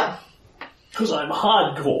going. Yeah. Because I'm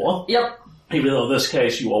hardcore. Yep. Even though in this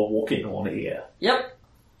case you are walking on air. Yep.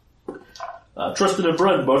 Tristan and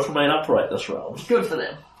Bryn both remain upright this round. Good for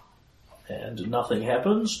them. And nothing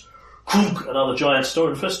happens. Another giant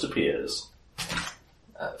stone fist appears.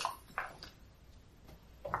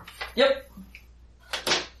 Yep.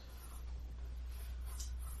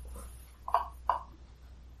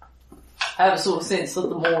 I have a sort of sense that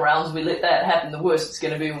the more rounds we let that happen, the worse it's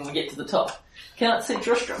going to be when we get to the top. Can't see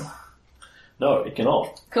Tristram. No, it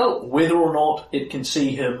cannot. Cool. Whether or not it can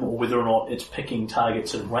see him, or whether or not it's picking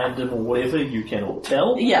targets at random or whatever, you cannot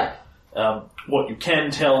tell. Yeah. What you can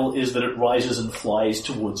tell is that it rises and flies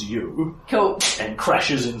towards you. Cool. And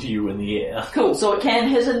crashes into you in the air. Cool, so it can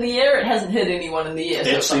hit in the air, it hasn't hit anyone in the air.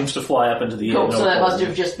 It seems to fly up into the air. Cool, no so that problem. must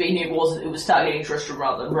have just been it was targeting Tristram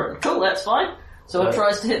rather than Bryn. Cool, that's fine. So it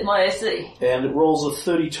tries to hit my AC. And it rolls a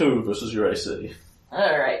 32 versus your AC.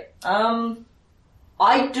 Alright.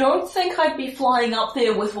 I don't think I'd be flying up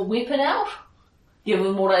there with a weapon out,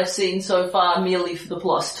 given what I've seen so far merely for the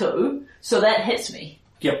 +2, so that hits me.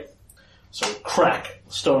 Yep. So crack,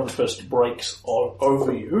 stone fist breaks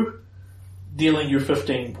over you, dealing you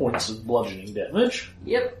 15 points of bludgeoning damage.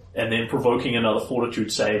 Yep. And then provoking another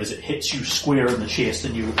fortitude save as it hits you square in the chest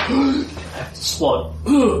and you have to slug.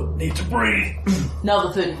 Need to breathe.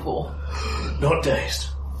 Another 34. Not dazed.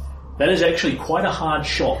 That is actually quite a hard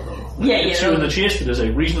shot though. Yeah, it hits you in the chest, it is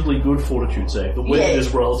a reasonably good fortitude save. The wind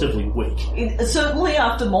is relatively weak. Certainly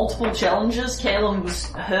after multiple challenges, Caleb was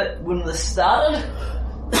hurt when this started.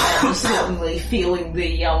 And certainly feeling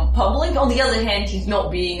the pummeling. On the other hand, he's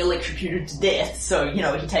not being electrocuted to death, so,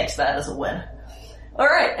 he takes that as a win.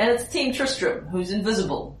 Alright, and it's Team Tristram, who's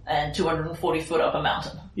invisible, and 240 foot up a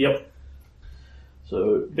mountain. Yep.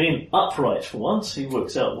 So, being upright for once, he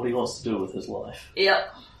works out what he wants to do with his life.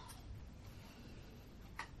 Yep.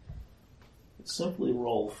 Simply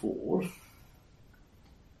roll forward.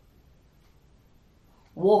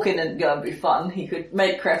 Walking isn't going to be fun. He could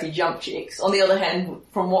make crappy jump checks. On the other hand,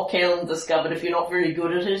 from what Kaelin discovered, if you're not very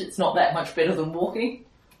good at it, it's not that much better than walking.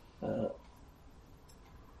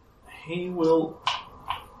 He will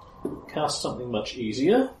cast something much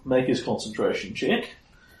easier, make his concentration check,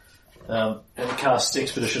 and cast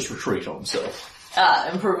Expeditious Retreat on himself.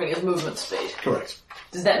 Improving his movement speed. Correct.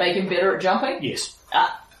 Does that make him better at jumping? Yes.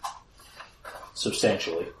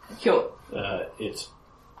 Substantially. Cool. It's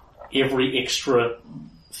every extra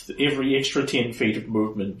 10 feet of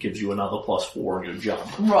movement gives you another +4 on your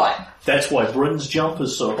jump. Right. That's why Bryn's jump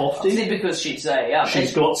is so lofty. Is it because she's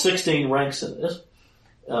she's got 16 ranks in it,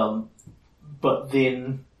 but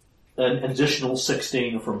then an additional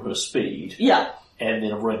 16 from her speed. Yeah. And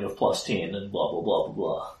then a ring of +10 and blah blah blah blah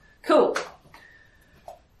blah. Cool.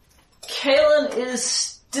 Kaelin is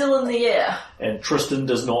still in the air. And Tristan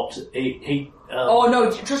does not. Oh no,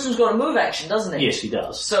 Tristan's got a move action, doesn't he? Yes, he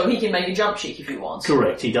does. So he can make a jump check if he wants.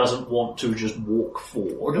 Correct. He doesn't want to just walk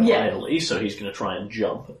forward Yeah. idly, so he's going to try and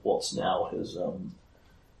jump at what's now his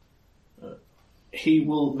he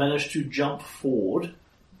will manage to jump forward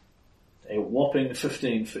a whopping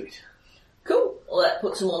 15 feet. Cool. Well, that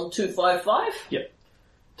puts him on 255. Yep.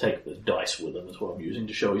 Take the dice with him is what I'm using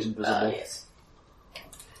to show he's invisible. Yes.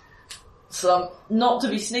 So, not to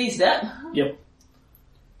be sneezed at. Yep.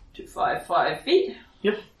 255 feet.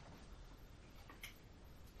 Yep.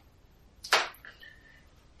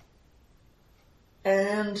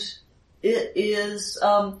 And it is,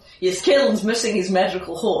 yes, Kaelin's missing his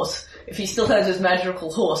magical horse. If he still had his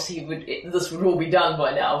magical horse, this would all be done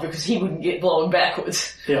by now, because he wouldn't get blown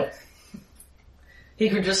backwards. Yep. He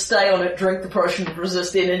could just stay on it, drink the potion of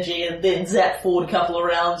resist energy, and then zap forward a couple of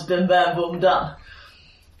rounds, bim bam boom, done.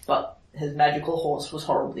 But his magical horse was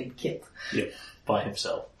horribly killed. Yep. By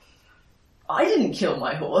himself. I didn't kill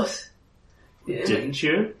my horse. Didn't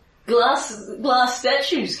you? Glass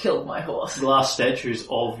statues killed my horse. Glass statues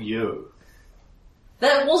of you.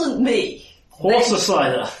 That wasn't me.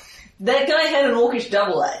 Horse-a-cider. That guy had an orcish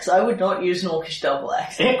double axe. I would not use an orcish double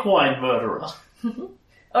axe. Equine murderer.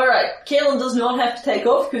 Alright, Kaelin does not have to take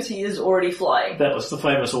off because he is already flying. That was the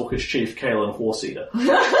famous Orcish chief, Kaelin Horse-eater.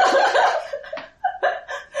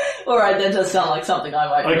 Alright, that does sound like something I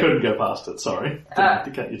might do. I couldn't go past it, sorry. Didn't have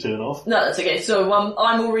to cut your turn off. No, that's okay. So,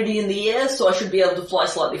 I'm already in the air, so I should be able to fly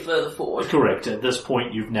slightly further forward. Correct. At this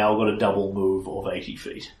point, you've now got a double move of 80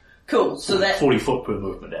 feet. Cool, so that... 40 foot per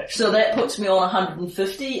movement, actually. So that puts me on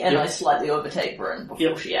 150, and I slightly overtake Bryn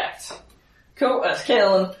before she acts. Cool, as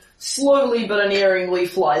Kaelin slowly but unerringly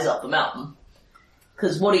flies up the mountain.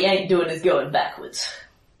 Because what he ain't doing is going backwards.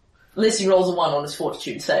 Unless he rolls a 1 on his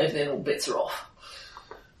fortitude save, then all bets are off.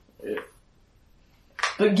 Yeah.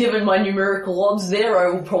 But given my numerical odds there,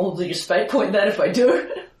 I will probably just fate point that if I do.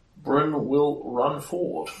 Bryn will run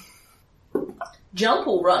forward. Jump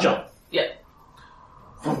or run? Jump. Yep.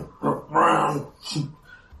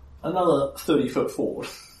 Another 30 foot forward.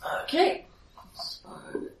 Okay. So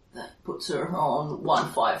that puts her on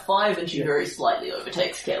 155 and she very slightly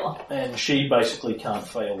overtakes Kayla. And she basically can't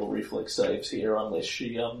fail the reflex saves here unless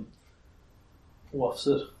she, wafts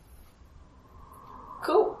it.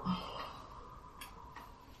 Cool.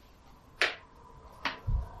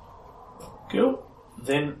 Cool.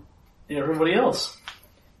 Then everybody else.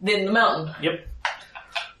 Then the mountain. Yep.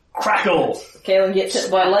 Crackle! Kaelin gets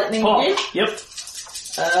hit by lightning Pop. again.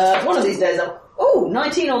 Yep. One of these days I'll... Oh,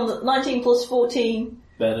 19 plus 14.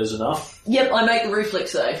 That is enough. Yep, I make the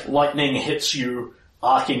reflex save. Lightning hits you,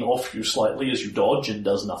 arcing off you slightly as you dodge and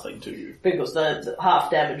does nothing to you. Because the half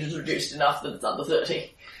damage is reduced enough that it's under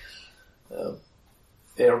 30.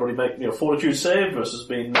 Everybody make me a fortitude save versus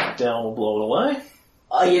being knocked down or blown away.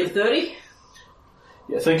 I get 30.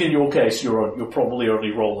 Yeah, I think in your case you're probably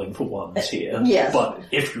only rolling for ones here. Yes. But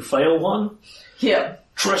if you fail one, Yeah.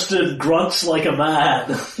 Tristan grunts like a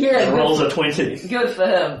man. Yeah, and rolls a 20. Good for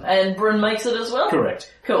him. And Bryn makes it as well?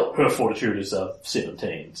 Correct. Cool. Her fortitude is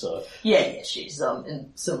 17, so... Yeah, she's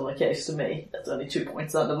in similar case to me. That's only 2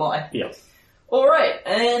 points under mine. Yeah. Alright,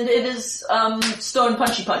 and it is stone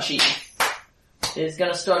punchy. It's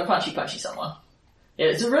gonna stone punchy someone. Yeah,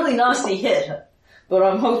 it's a really nasty hit, but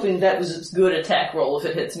I'm hoping that was its good attack roll if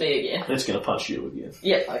it hits me again. It's gonna punch you again.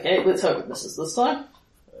 Yeah, okay, let's hope it misses this time.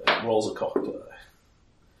 Rolls a cock die.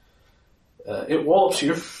 It wallops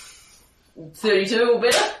you. 32 or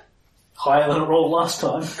better? Higher than it rolled last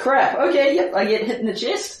time. Crap, okay, yep, I get hit in the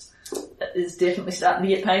chest. That is definitely starting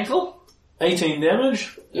to get painful. 18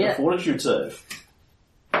 damage, and Yeah. a fortitude save.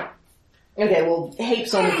 Okay, well,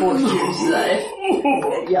 heaps on the fortitude save.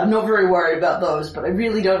 Yeah, I'm not very worried about those, but I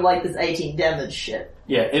really don't like this 18 damage shit.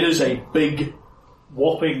 Yeah, it is a big,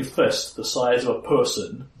 whopping fist the size of a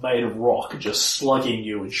person, made of rock, just slugging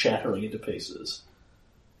you and shattering into pieces.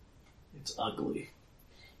 It's ugly.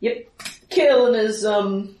 Yep. Kaelin is,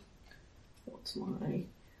 what's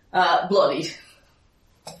my... bloodied.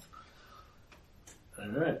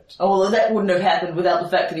 Alright. Oh, well, that wouldn't have happened without the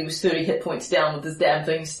fact that he was 30 hit points down when this damn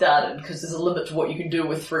thing started, because there's a limit to what you can do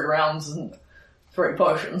with 3 rounds and 3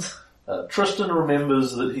 potions. Tristan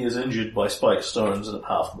remembers that he is injured by spike stones at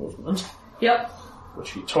half movement. Yep.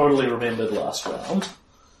 Which he totally remembered last round.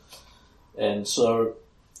 And so,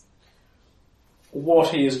 what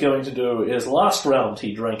he is going to do is, last round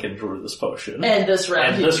he drank and drew this potion. And this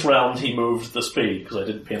round this round he moved the speed, because I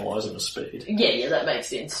didn't penalise him with speed. Yeah, that makes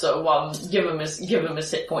sense. So, give him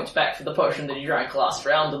his hit points back for the potion that he drank last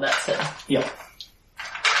round, and that's him. Yep.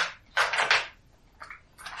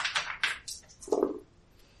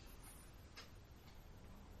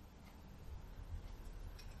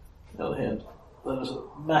 On the other hand, that is a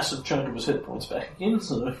massive chunk of his hit points back again,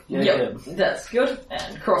 so yeah. Yep, that's good.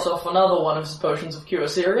 And cross off another one of his potions of Cure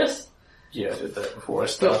Serious. Yeah, I did that before I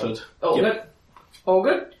started. All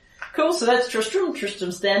good. Cool, so that's Tristram.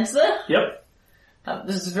 Tristram stands there. Yep.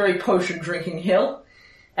 This is a very potion-drinking hill.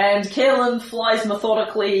 And Kaelin flies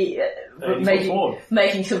methodically,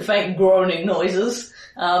 making some faint groaning noises.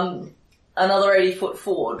 Another 80 foot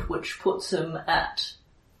forward, which puts him at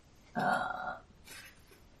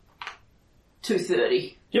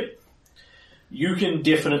 230. Yep. You can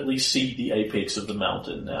definitely see the apex of the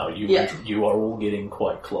mountain now. You are all getting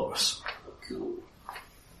quite close. Cool.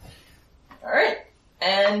 Alright.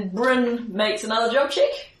 And Bryn makes another jump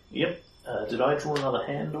check. Yep. Did I draw another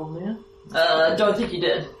hand on there? Don't think you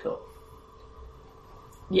did. Cool.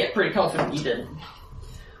 Yeah, pretty confident you did.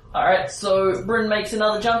 Alright, so Bryn makes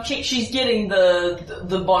another jump check. She's getting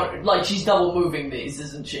the she's double moving these,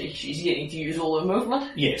 isn't she? She's getting to use all her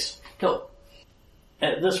movement? Yes. Cool.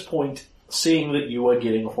 At this point, seeing that you are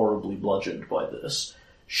getting horribly bludgeoned by this,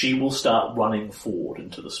 she will start running forward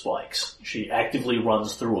into the spikes. She actively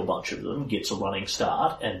runs through a bunch of them, gets a running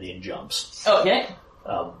start, and then jumps. Okay.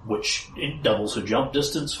 Which it doubles her jump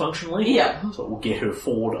distance functionally. Yeah. So it will get her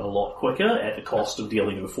forward a lot quicker at the cost of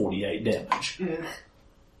dealing her 48 damage.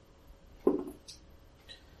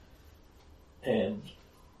 And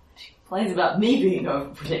she complains about me being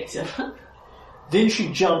overprotective. Then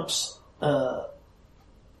she jumps,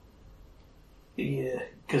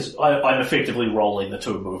 because I'm effectively rolling the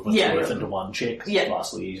two movements worth into one check. Yeah.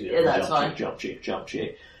 Vastly easier. Yeah, that's fine. Jump check.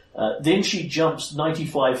 Then she jumps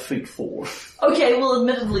 95 feet forward. Okay, well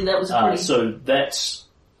admittedly that was a pretty... So that's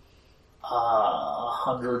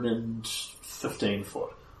 115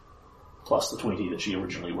 foot, plus the 20 that she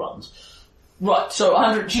originally runs. Right,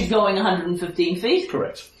 so she's going 115 feet?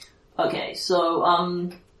 Correct. Okay,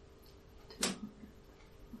 so,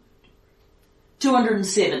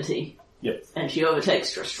 270. Yep. And she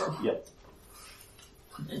overtakes Tristram. Yep.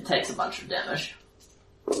 And takes a bunch of damage.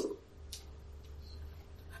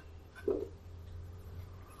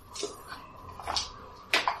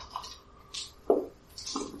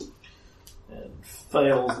 And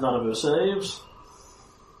fails none of her saves.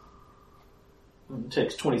 And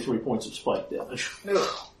takes 23 points of spike damage.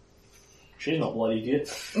 Ugh. She's not bloodied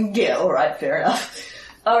yet. Yeah, alright, fair enough.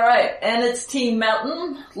 Alright, and it's Team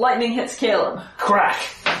Mountain. Lightning hits Kaelin. Crack!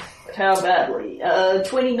 How badly?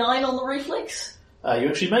 29 on the reflex? You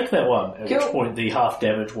actually make that one, at Cool. which point the half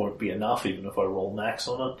damage won't be enough even if I roll max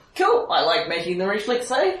on it. Cool, I like making the reflex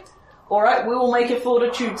save. Alright, we will make a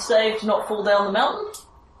fortitude save to not fall down the mountain.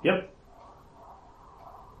 Yep.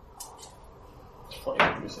 It's quite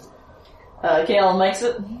interesting. Kaelin makes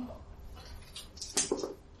it.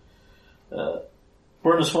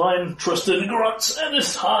 Bryn is fine, Tristan grunts, and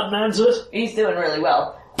his hard mans it. He's doing really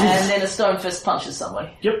well. And then a stone fist punches somebody.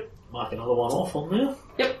 Yep. Mark another one off on there.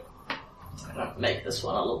 Yep. I'm gonna make this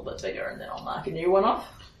one a little bit bigger and then I'll mark a new one off.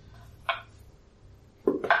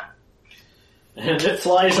 And it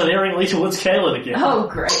flies unerringly towards Kaelin again. Oh,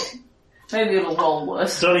 great. Maybe it'll roll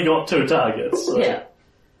worse. It's only got 2 targets. So. Yeah.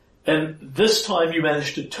 And this time you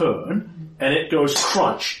manage to turn, and it goes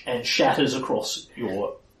crunch and shatters across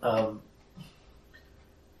your...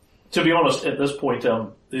 to be honest, at this point,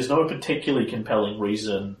 there's no particularly compelling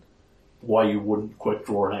reason why you wouldn't quick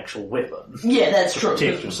draw an actual weapon. Yeah, that's to true.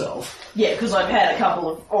 protect yourself. Yeah, because I've had a couple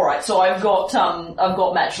of... Alright, so I've got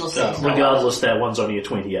matchless things. Regardless, that one's only a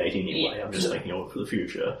 28 anyway. Yeah. I'm just thinking of it for the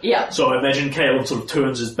future. Yeah. So I imagine Kaelin sort of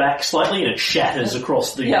turns his back slightly and it shatters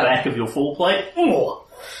across the back of your full plate.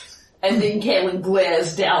 And then Kaelin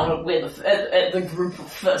glares down at, at the group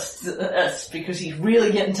of fists because he's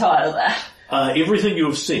really getting tired of that. Everything you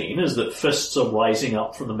have seen is that fists are rising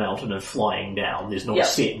up from the mountain and flying down. There's no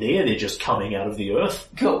set there, they're just coming out of the earth.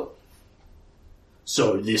 Cool.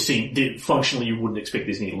 So functionally you wouldn't expect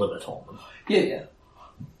there's any limit on them. Yeah.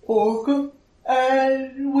 Okay.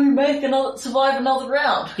 And we survive another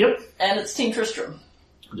round. Yep. And it's Team Tristram.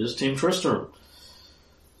 It is Team Tristram.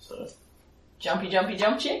 So Jumpy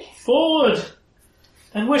jump check. forward!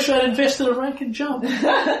 And wish I'd invested a rank in jump.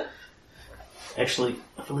 Actually,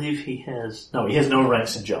 I believe he has no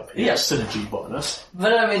ranks in jump. He has synergy bonus.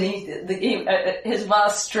 But I mean, his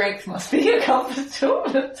vast strength must be a comfort to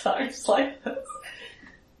him at times like this.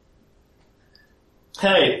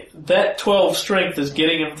 Hey, that 12 strength is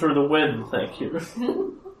getting him through the wind, thank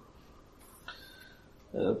you.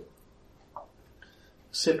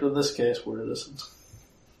 Except in this case where it isn't.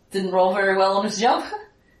 Didn't roll very well on his jump.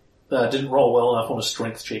 Didn't roll well enough on a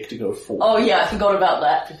strength check to go forward. Oh yeah, I forgot about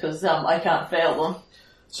that because I can't fail them.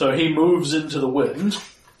 So he moves into the wind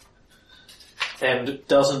and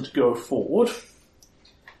doesn't go forward.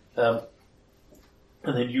 And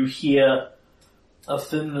then you hear a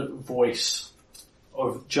thin voice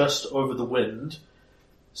just over the wind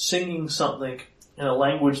singing something in a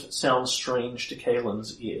language that sounds strange to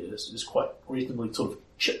Kaelin's ears, is quite reasonably sort of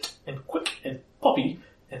chipped and quick and poppy,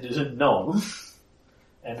 and is in gnome.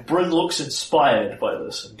 And Bryn looks inspired by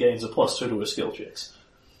this and gains a +2 to his skill checks.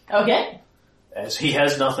 Okay. As he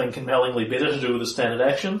has nothing compellingly better to do with his standard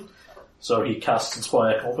action, so he casts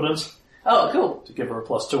Inspire Competence. Oh, cool. To give her a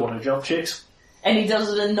 +2 on her jump checks. And he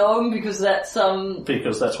does it in gnome because that's,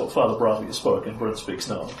 Because that's what Father Bravia has spoken, Bryn speaks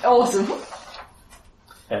gnome. Awesome.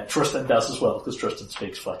 And Tristan does as well, because Tristan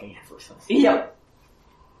speaks fucking everything. Yep.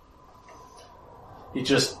 He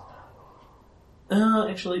just...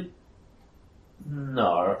 actually...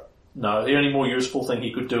 No. No, the only more useful thing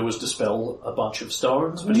he could do is dispel a bunch of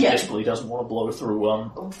stones, but he desperately doesn't want to blow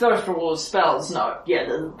through, Those for all spells, no. Yeah,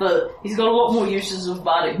 he's got a lot more uses of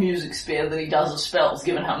bardic music spare than he does of spells,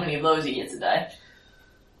 given how many of those he gets a day.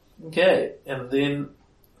 Okay, and then...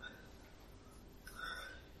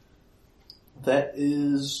 That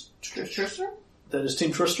is... Tristram? That is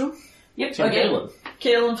Team Tristram? Yep, Team okay. Kaelin.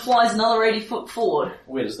 Kaelin flies another 80 foot forward.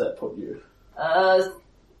 Where does that put you?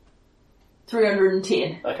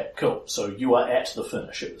 310. Okay, cool. So you are at the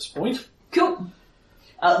finish at this point. Cool.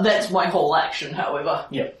 That's my whole action, however.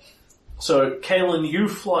 Yep. So, Kaelin, you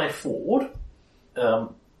fly forward.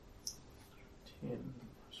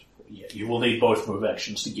 You will need both move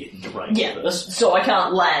actions to get into range of this. So I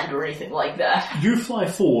can't land or anything like that. You fly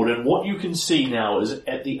forward, and what you can see now is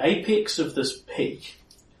at the apex of this peak,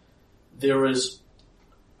 there is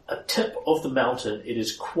a tip of the mountain. It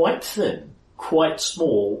is quite thin, quite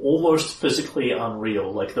small, almost physically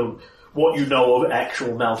unreal. Like what you know of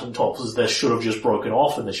actual mountaintops is this should have just broken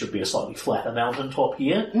off and there should be a slightly flatter mountaintop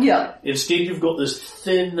here. Yeah. Instead you've got this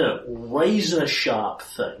thin, razor-sharp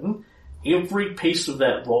thing. Every piece of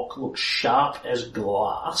that rock looks sharp as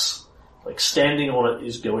glass. Like, standing on it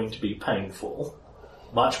is going to be painful.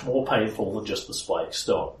 Much more painful than just the spike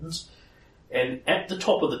stones. And at the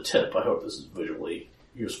top of the tip, I hope this is visually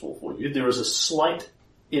useful for you, there is a slight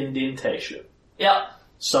indentation. Yeah.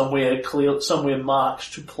 Somewhere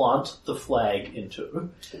marked to plant the flag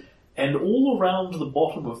into. And all around the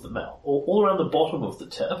bottom of the all around the bottom of the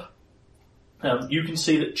tip, you can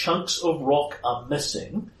see that chunks of rock are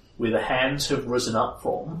missing where the hands have risen up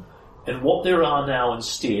from, and what there are now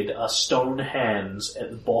instead are stone hands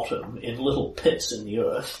at the bottom in little pits in the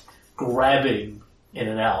earth, grabbing in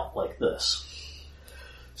and out like this.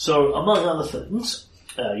 So, among other things,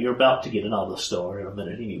 you're about to get another star in a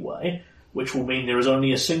minute anyway, which will mean there is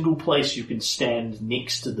only a single place you can stand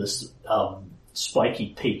next to this spiky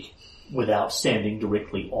peak without standing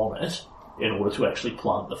directly on it in order to actually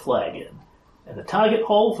plant the flag in. And the target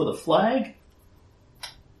hole for the flag,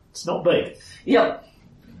 it's not big. Yep.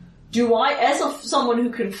 Do I, as someone who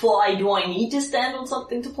can fly, do I need to stand on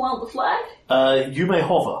something to plant the flag? You may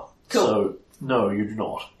hover. Cool. So, no, you do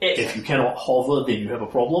not. If you cannot hover, then you have a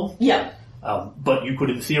problem. Yeah. But you could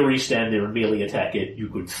in theory stand there and merely attack it. You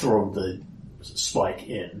could throw the spike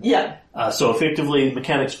in. Yeah. So effectively, the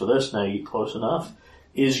mechanics for this, now you get close enough,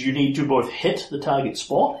 is you need to both hit the target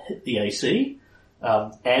spot, hit the AC,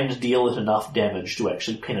 and deal it enough damage to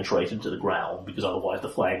actually penetrate into the ground, because otherwise the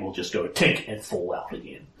flag will just go tink and fall out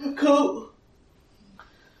again. Cool.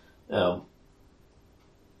 And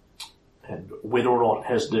whether or not it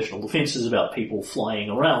has additional defences about people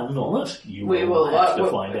flying around on it, you We will will have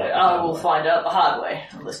to find out. I will find out the hard way,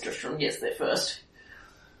 unless Tristram gets there first.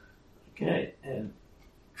 Okay, and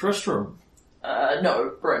Tristram.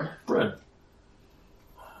 No, Bryn. Bryn.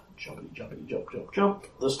 Jumpity, jumpity, jump, jump, jump.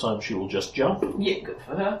 This time she will just jump. Yeah, good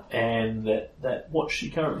for her. And that what's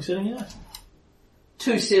she currently sitting at?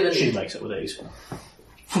 270. She makes it with ease.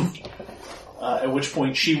 At which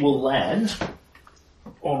point she will land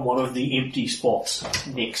on one of the empty spots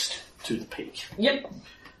next to the peak. Yep.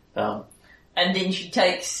 And then she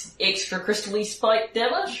takes extra crystally spike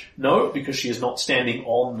damage? No, because she is not standing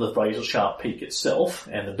on the razor-sharp peak itself,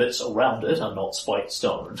 and the bits around it are not spiked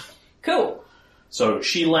stone. Cool. So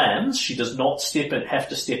she lands, she does not have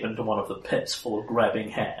to step into one of the pits full of grabbing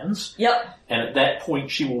hands. Yep. And at that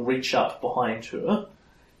point she will reach up behind her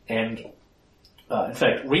and, in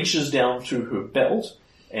fact, reaches down to her belt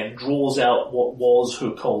and draws out what was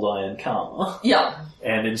her cold iron karma. Yep.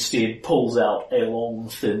 And instead pulls out a long,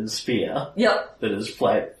 thin spear. Yep. That is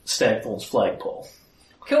Stagthorn's flagpole.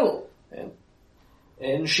 Cool.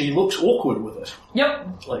 And she looks awkward with it.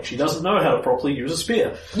 Yep. Like she doesn't know how to properly use a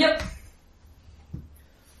spear. Yep.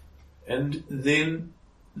 And then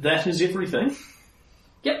that is everything.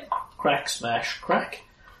 Yep. Crack, smash, crack.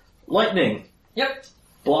 Lightning. Yep.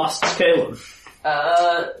 Blasts Kaelin.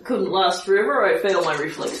 Couldn't last forever. I failed my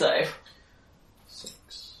reflex save.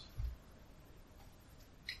 6.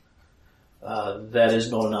 That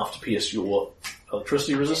is not enough to pierce your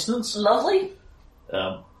electricity resistance. Lovely.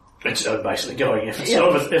 It's basically going, if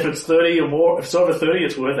it's 30 or more, if it's over 30,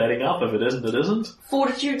 it's worth adding up. If it isn't, it isn't.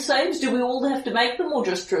 Fortitude saves, do we all have to make them or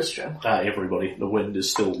just Tristram? Everybody. The wind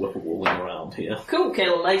is still whipple-walling around here. Cool,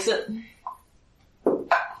 Caleb makes it.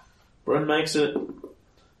 Bryn makes it.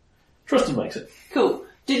 Tristan makes it. Cool.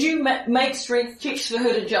 Did you make strength checks for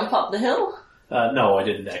her to jump up the hill? No, I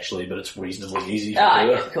didn't actually, but it's reasonably easy for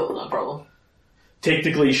her. Yeah, cool, no problem.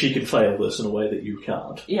 Technically, she can fail this in a way that you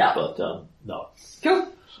can't. Yeah. But, no. Cool.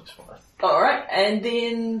 She's fine. Alright, and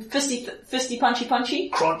then fisty punchy.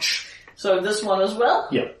 Crunch. So this one as well?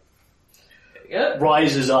 Yep. There we go.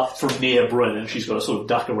 Rises up from near Bryn, and she's got to sort of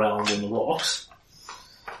duck around in the rocks.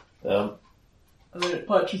 And then it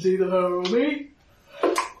punches either her or me.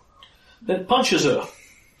 Then punches her.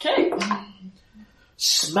 Okay.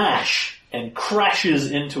 Smash! And crashes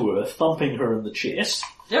into her, thumping her in the chest.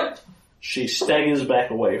 Yep. She staggers back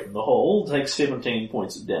away from the hole, takes 17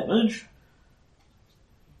 points of damage.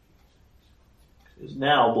 Is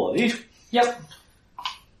now bloodied. Yep.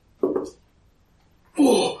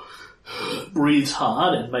 Breathes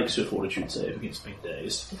hard and makes her fortitude save against being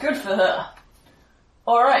dazed. Good for her.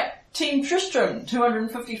 Alright, Team Tristram,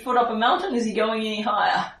 250 foot up a mountain. Is he going any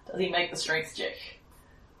higher? Does he make the strength check?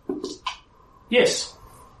 Yes.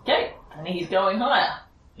 Okay, and he's going higher.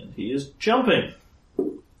 And he is jumping.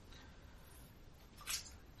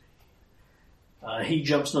 He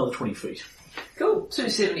jumps another 20 feet. Cool,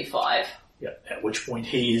 275. Yeah, at which point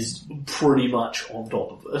he is pretty much on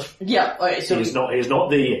top of it. Yeah, okay, so He's not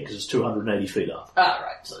there yet because it's 280 feet up.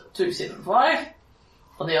 right, so 275.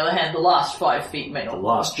 On the other hand, the last 5 feet may The not.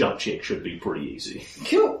 last jump check should be pretty easy.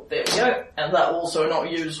 Cool, there we go. And that will also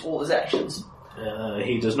not use all his actions.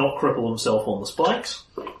 He does not cripple himself on the spikes,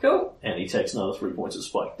 Cool. and he takes another 3 points of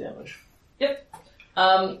spike damage. Yep.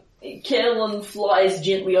 Caroline flies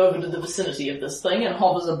gently over to the vicinity of this thing and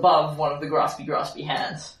hovers above one of the graspy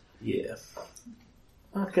hands. Yeah.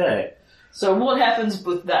 Okay. So what happens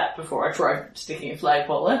with that before I try sticking a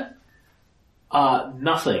flagpole in?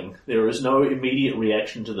 Nothing. There is no immediate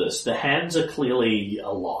reaction to this. The hands are clearly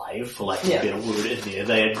alive, for lack of a better word in there.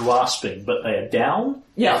 They are grasping, but they are down.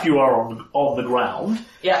 Yeah. If you are on the ground,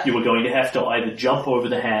 Yeah. you are going to have to either jump over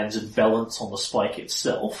the hands and balance on the spike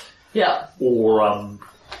itself, Yeah. or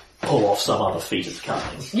pull off some other feat of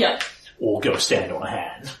kind, Yeah. or go stand on a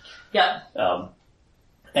hand. Yeah.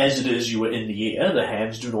 As it is, you are in the air. The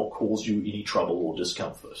hands do not cause you any trouble or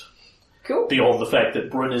discomfort. Cool. Beyond the fact that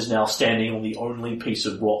Bryn is now standing on the only piece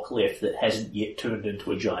of rock left that hasn't yet turned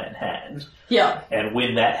into a giant hand. Yeah. And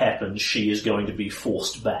when that happens, she is going to be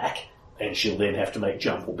forced back, and she'll then have to make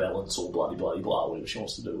jump or balance or blah, whatever she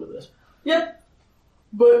wants to do with it. Yep.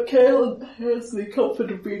 But Caleb has the comfort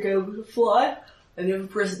of being able to fly and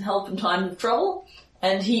ever-present help in time of trouble.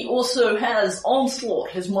 And he also has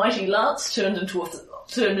Onslaught, his mighty lance, turned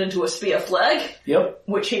into a spear flag, Yep.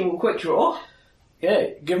 which he will quick draw. Yeah,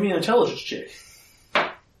 give me an intelligence check.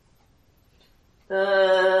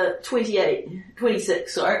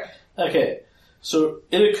 26, sorry. Okay, so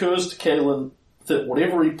it occurs to Caitlin that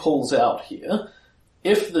whatever he pulls out here,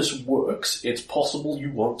 if this works, it's possible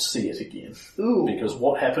you won't see it again. Ooh. Because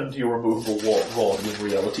what happened to your removable rod when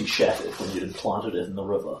reality shattered when you implanted it in the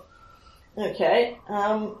river? Okay,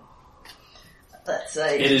 let's see.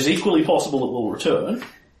 It is equally possible it will return.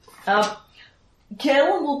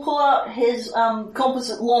 Caleb will pull out his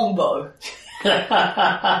composite longbow.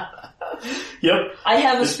 Yep. I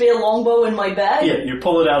have a spare longbow in my bag. Yeah, you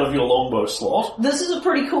pull it out of your longbow slot. This is a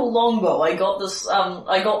pretty cool longbow. I got this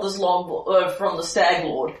longbow from the Stag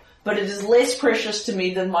Lord, but it is less precious to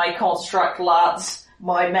me than my construct lance,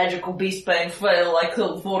 my magical beastbane flail I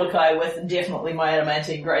killed Mordecai with, and definitely my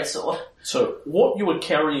adamantine greatsword. So, what you are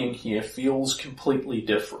carrying here feels completely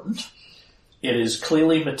different. It is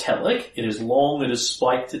clearly metallic, it is long, it is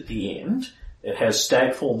spiked at the end, it has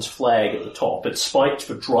Stagthorn's flag at the top, it's spiked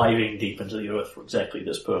for driving deep into the earth for exactly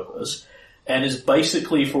this purpose, and is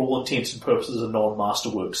basically, for all intents and purposes, a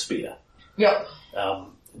non-masterwork spear. Yep.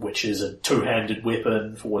 Which is a two-handed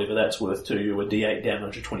weapon, for whatever that's worth to you, a d8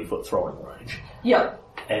 damage, a 20-foot throwing range. Yep.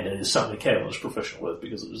 And it is something Caleb is proficient with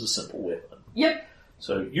because it was a simple weapon. Yep.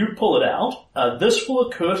 So you pull it out. This will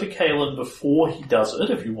occur to Kalen before he does it.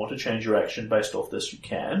 If you want to change your action based off this, you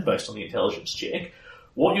can, based on the intelligence check.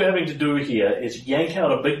 What you're having to do here is yank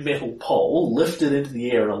out a big metal pole, lift it into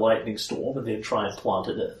the air in a lightning storm, and then try and plant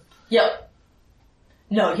it in. Yep.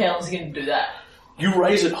 No, Calen's going to do that. You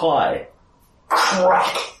raise it high.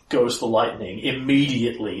 Crack goes the lightning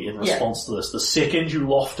immediately in response to this. The second you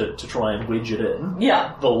loft it to try and wedge it in,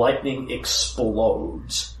 the lightning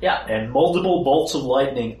explodes. Yeah. And multiple bolts of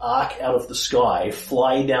lightning arc out of the sky,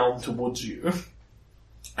 fly down towards you.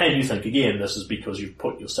 And you think, again, this is because you've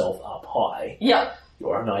put yourself up high. Yep.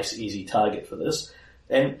 You're a nice, easy target for this.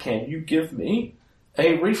 And can you give me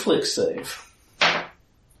a reflex save?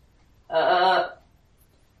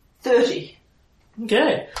 30.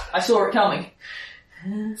 Okay. I saw it coming.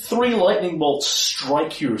 3 lightning bolts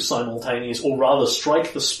strike you simultaneously, or rather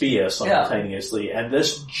strike the spear simultaneously, and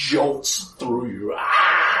this jolts through you.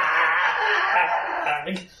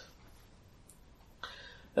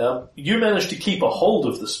 You manage to keep a hold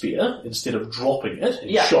of the spear instead of dropping it.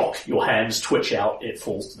 In shock, your hands twitch out, it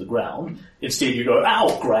falls to the ground. Instead you go,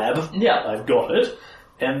 ow, grab, I've got it.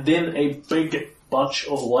 And then a big bunch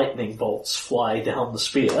of lightning bolts fly down the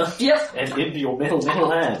spear and into your metal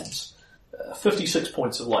hands. 56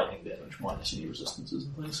 points of lightning damage, minus any resistances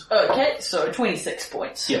and things. Okay, so 26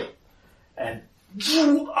 points. Yep. And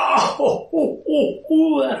that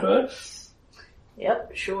hurt.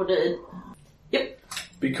 Yep, sure did. Yep.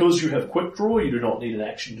 Because you have quick draw, you do not need an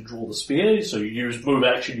action to draw the spear, so you use move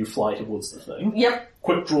action, you fly towards the thing. Yep.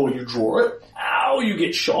 Quick draw, you draw it. Ow, you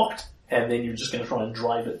get shocked, and then you're just going to try and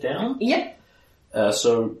drive it down. Yep.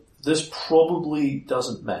 So this probably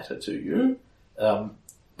doesn't matter to you,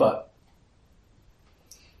 but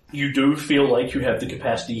you do feel like you have the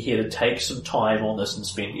capacity here to take some time on this and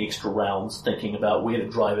spend extra rounds thinking about where to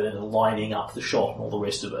drive it in and lining up the shot and all the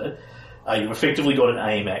rest of it. You've effectively got an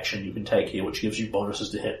aim action you can take here, which gives you bonuses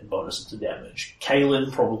to hit and bonuses to damage.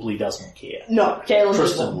 Kaelin probably doesn't care. No, Kaelin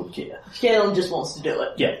Tristan would care. Kaelin just wants to do it.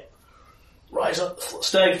 Yeah. Rise up,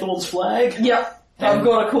 Stagthorn's flag. Yep. I've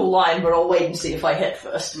got a cool line, but I'll wait and see if I hit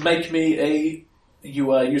first. Make me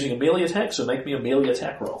you are using a melee attack, so make me a melee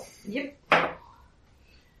attack roll. Yep.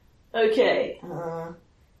 Okay. I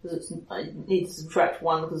need to subtract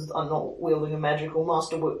 1 because I'm not wielding a magical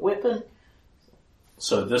masterwork weapon.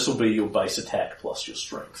 So this will be your base attack plus your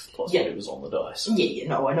strength, plus whatever's on the dice. Yeah,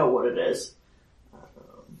 no, I know what it is.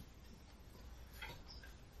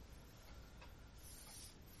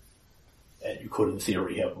 And you could, in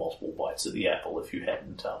theory, have multiple bites of the apple if you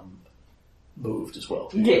hadn't moved as well.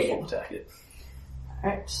 Yeah. Attack it.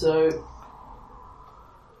 Alright, so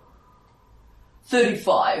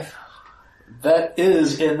 35. That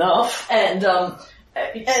is enough. And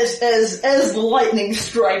as the lightning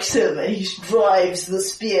strikes him, he drives the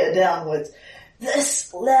spear downwards.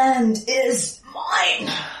 This land is mine.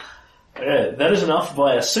 Yeah, that is enough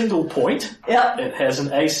by a single point. Yep. It has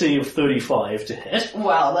an AC of 35 to hit.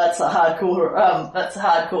 Wow, that's a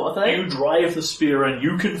hardcore thing. You drive the spear and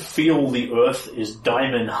you can feel the earth is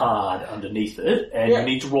diamond hard underneath it, and you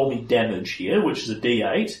need to roll me damage here, which is a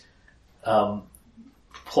D8,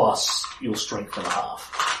 plus your strength and a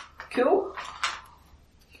half. Cool.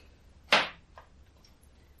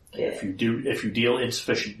 Yeah. If you deal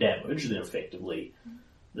insufficient damage, then effectively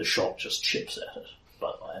the shot just chips at it.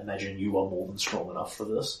 But I imagine you are more than strong enough for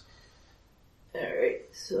this. Alright,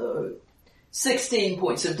 so 16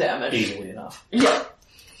 points of damage. Easily enough. Yeah.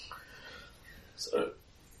 So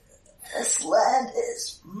this land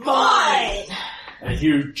is mine. And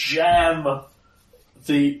you jam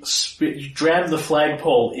the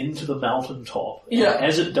flagpole into the mountaintop. Yeah. And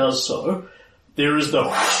as it does so, there is the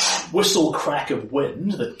whistle crack of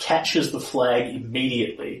wind that catches the flag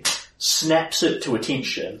immediately, snaps it to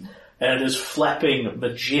attention, and it is flapping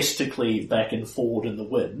majestically back and forward in the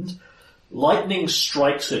wind. Lightning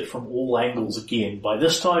strikes it from all angles again. By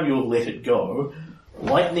this time you'll let it go.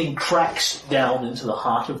 Lightning cracks down into the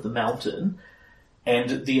heart of the mountain,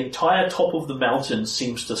 and the entire top of the mountain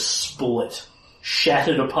seems to split,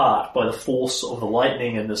 shattered apart by the force of the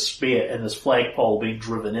lightning and the spear and this flagpole being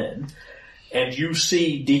driven in. And you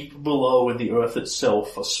see deep below in the earth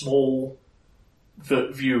itself a small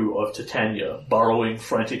view of Titania burrowing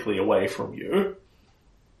frantically away from you.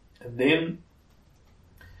 And then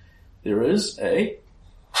there is a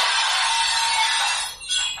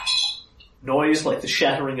noise like the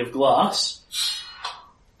shattering of glass.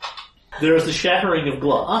 There is the shattering of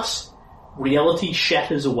glass. Reality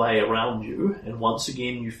shatters away around you, and once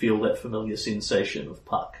again you feel that familiar sensation of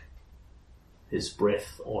Puck. His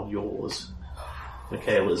breath on yours. Her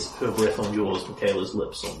breath on yours, Michaela's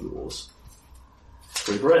lips on yours.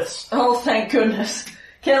 3 breaths. Oh, thank goodness.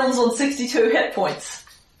 Kaelin's on 62 hit points.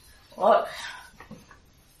 What?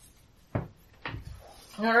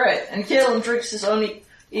 Alright, and Kaelin drinks his only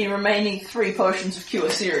remaining 3 potions of Cure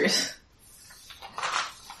Serious.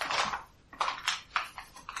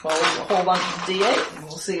 Well, there's a whole bunch of D8, and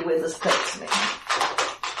we'll see where this takes me.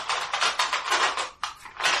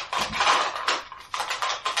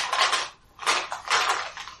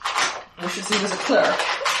 We should see there's a cleric.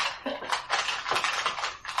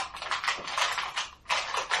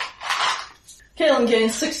 Kaelin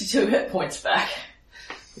gains 62 hit points back.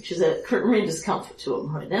 which is a tremendous comfort to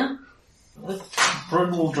him right now.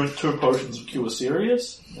 Bryn will drink 2 potions of Cure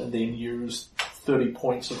Serious, and then use 30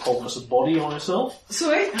 points of Wholeness of Body on herself.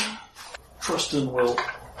 Sweet. Tristan will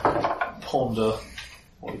ponder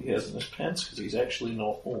what he has in his pants, because he's actually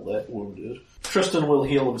not all that wounded. Tristan will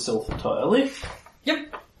heal himself entirely.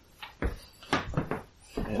 Yep.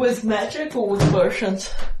 And With magic or with potions?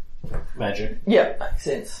 magic. Yeah, makes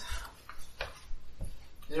sense.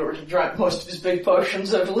 He's already drank most of his big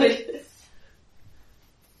potions, I believe.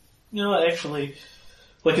 You know, actually,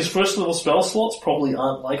 like his first level spell slots probably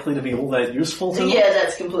aren't likely to be all that useful to him. Yeah,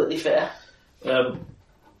 that's completely fair. And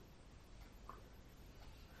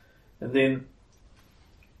then,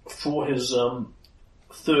 for his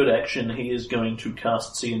third action, he is going to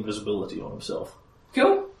cast See Invisibility on himself.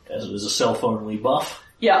 Cool. As it is a self-only buff.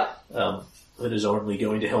 Yeah. That is only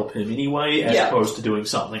going to help him anyway, as opposed to doing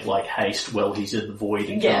something like haste while he's in the void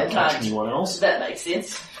and can't touch anyone else. That makes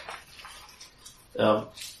sense. And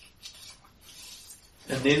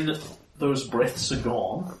then those breaths are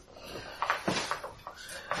gone.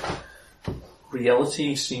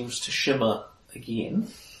 Reality seems to shimmer again.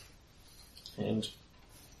 And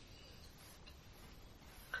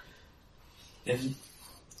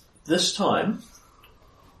this time,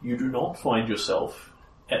 you do not find yourself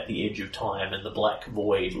at the edge of time in the black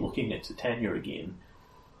void looking at Titania again.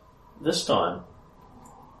 This time,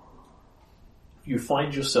 you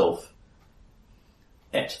find yourself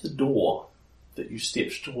at the door that you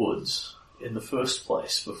stepped towards in the first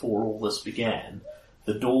place before all this began.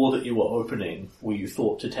 The door that you were opening where you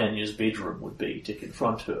thought Titania's bedroom would be to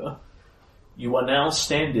confront her. You are now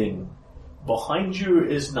standing. Behind you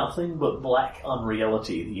is nothing but black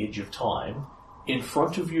unreality, the edge of time. In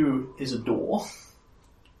front of you is a door.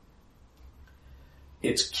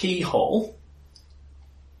 Its keyhole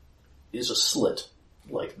is a slit,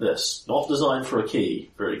 like this. Not designed for a key,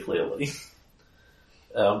 very clearly.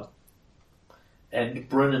 And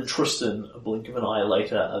Bryn and Tristan, a blink of an eye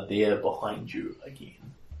later, are there behind you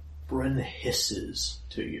again. Bryn hisses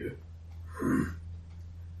to you.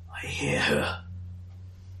 I hear her.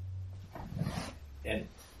 And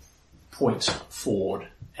points forward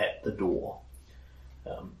at the door.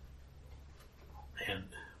 And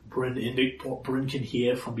what Bryn can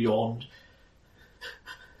hear from beyond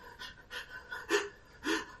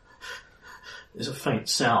is a faint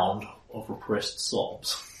sound of repressed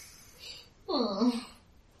sobs.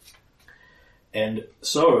 And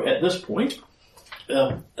so, at this point,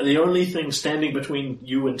 the only thing standing between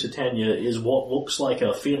you and Titania is what looks like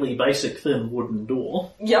a fairly basic thin wooden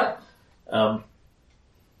door. Yep.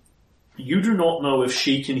 You do not know if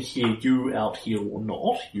she can hear you out here or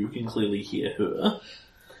not. You can clearly hear her.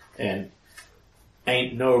 And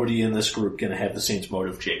ain't nobody in this group gonna have the sense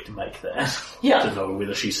motive check to make that. Yeah. To know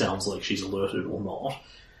whether she sounds like she's alerted or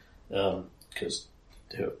not. Because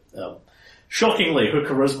shockingly, her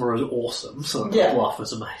charisma is awesome, so the bluff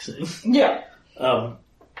is amazing. Yeah.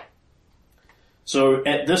 So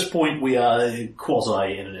at this point we are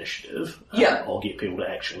quasi in initiative. Yeah. I'll get people to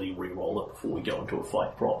actually re-roll it before we go into a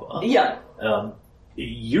fight proper. Yeah.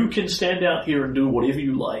 You can stand out here and do whatever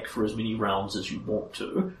you like for as many rounds as you want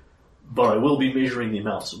to, but I will be measuring the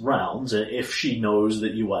amounts of rounds, and if she knows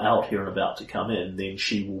that you are out here and about to come in, then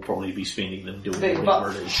she will probably be spending them doing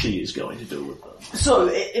whatever it is she is going to do with them. So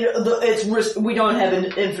it's risk. We don't have an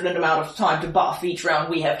infinite amount of time to buff. Each round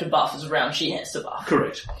we have to buff as a round she has to buff.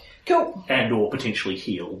 Correct. Cool. And or potentially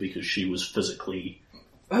heal, because she was physically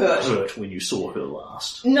hurt when you saw her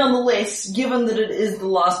last. Nonetheless, given that it is the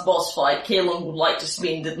last boss fight, Kaelin would like to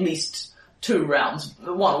spend at least 1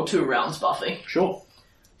 or 2 rounds buffing. Sure.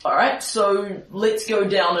 Alright, so let's go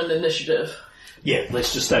down in initiative. Yeah,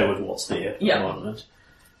 let's just stay with what's there at the moment.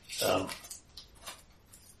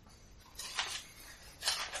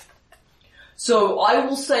 So I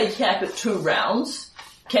will say cap at 2 rounds.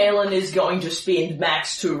 Kaelin is going to spend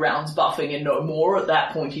max 2 rounds buffing and no more. At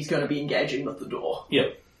that point he's going to be engaging with the door.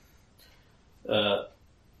 Yep.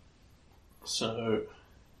 So,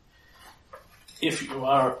 if you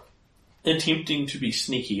are attempting to be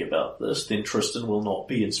sneaky about this, then Tristan will not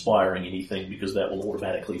be inspiring anything, because that will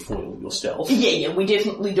automatically foil your stealth. Yeah, we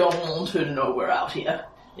definitely don't want her to know we're out here,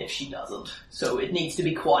 if she doesn't. So it needs to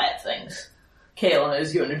be quiet things. Kaelin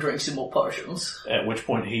is going to drink some more potions. At which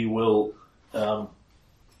point he will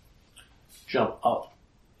jump up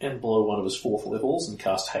and blow one of his 4th levels and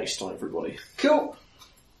cast haste on everybody. Cool,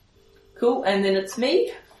 and then it's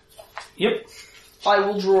me. Yep. I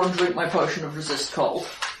will draw and drink my potion of resist cold.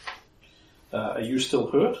 Are you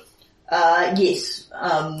still hurt? Yes.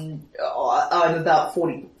 I'm about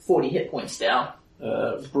 40 hit points down.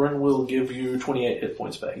 Bryn will give you 28 hit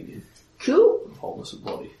points back again. Cool. Wholeness of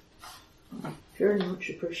body. Very much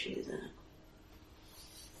appreciate that.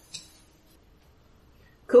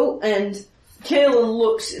 Cool, and Kaelin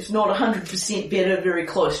looks, if not 100% better, very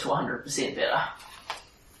close to 100% better.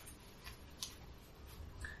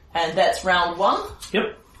 And that's round 1.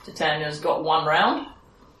 Yep. Titania's got 1 round.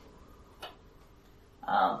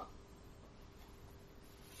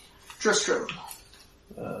 Tristram.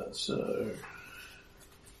 So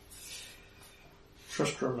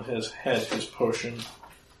Tristram has had his potion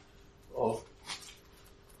of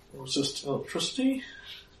resist electricity.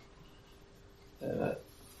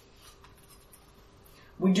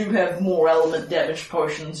 We do have more element damage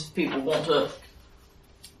potions if people want to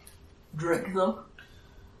drink them.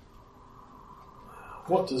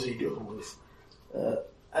 What does he do with?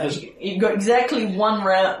 You've got exactly one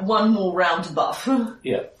more round to buff.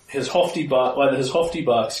 Yeah, his Hofty bark, either his Hofty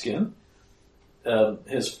bark skin,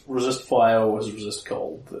 his resist fire or his resist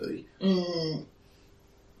cold.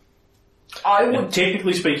 And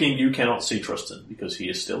technically speaking, you cannot see Tristan because he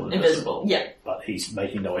is still invisible. Yeah, but he's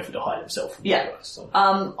making no effort to hide himself from you guys. So.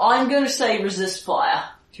 I'm going to say resist fire.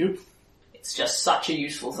 Cute. It's just such a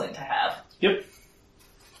useful thing to have. Yep.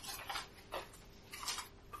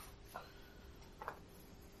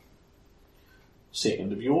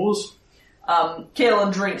 Second of yours.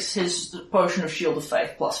 Kaelin drinks his potion of Shield of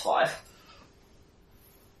Faith +5.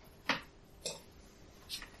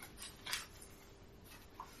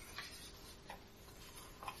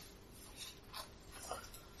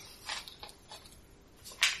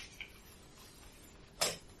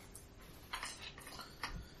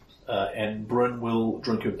 And Bryn will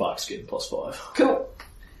drink her bark skin +5. Cool.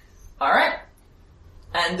 Alright.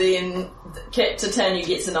 And then Titania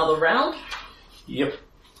gets another round. Yep.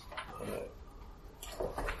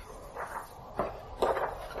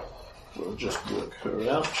 We'll just work her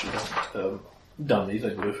out. She hasn't done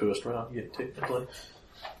anything with her first round yet, technically.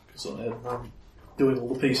 Because I am doing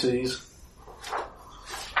all the PCs.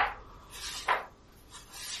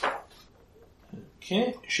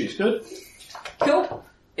 Okay, she's good. Cool.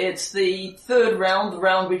 It's the third round, the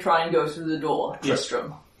round we try and go through the door,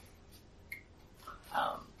 Tristram.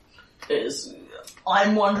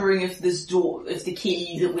 I'm wondering if this door, if the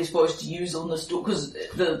key that we're supposed to use on this door, because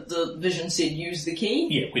the vision said use the key.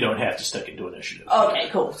 Yeah, we don't have to stick into initiative. Okay,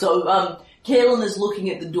 cool. So, Kaelin is looking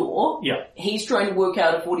at the door. Yeah. He's trying to work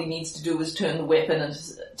out if what he needs to do is turn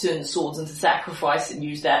the swords into sacrifice and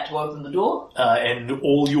use that to open the door. And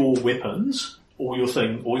all your weapons, all your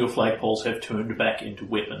flagpoles have turned back into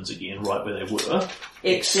weapons again, right where they were.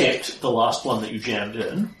 Except the last one that you jammed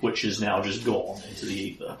in, which is now just gone into the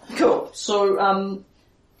ether. Cool. So,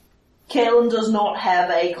 Kaelin does not have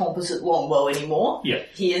a composite longbow anymore. Yeah.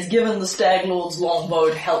 He has given the Stag Lord's longbow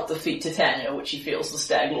to help defeat Titania, which he feels the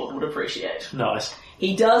Stag Lord would appreciate. Nice.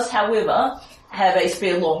 He does, however, have a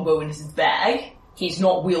spare longbow in his bag. He's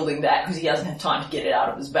not wielding that because he doesn't have time to get it out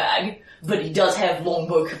of his bag. But he does have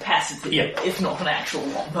longbow capacity, if not an actual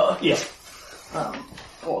longbow. Yeah.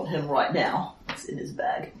 On him right now. It's in his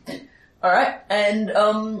bag. Alright, and,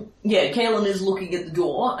 Kaelin is looking at the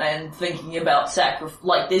door and thinking about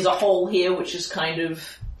there's a hole here which is kind of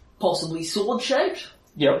possibly sword-shaped.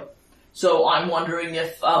 Yep. So I'm wondering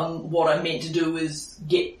if, what I'm meant to do is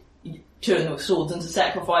turn the swords into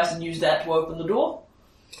sacrifice and use that to open the door.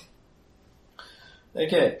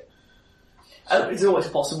 Okay. It's always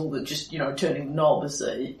possible that just, turning the knob is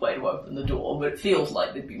a way to open the door, but it feels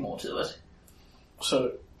like there'd be more to it.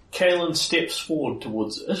 So, Kaelin steps forward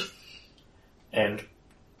towards it and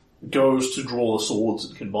goes to draw the swords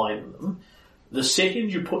and combine them. The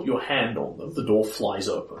second you put your hand on them, the door flies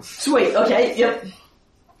open. Sweet, okay, yep.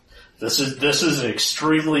 This is an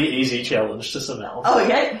extremely easy challenge to surmount. Oh,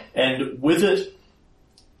 okay. And with it,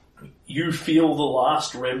 you feel the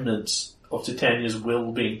last remnants of Titania's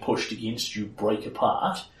will being pushed against you break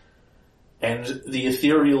apart, and the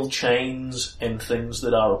ethereal chains and things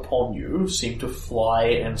that are upon you seem to fly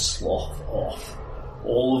and slough off.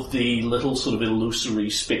 All of the little sort of illusory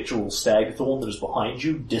spectral stagthorn that is behind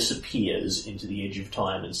you disappears into the edge of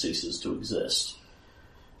time and ceases to exist.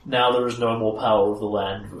 Now there is no more power of the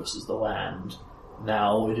land versus the land.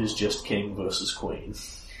 Now it is just king versus queen.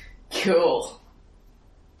 Cool.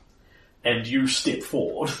 And you step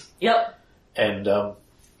forward. Yep. And I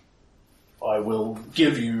will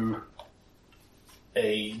give you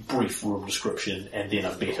a brief room description and then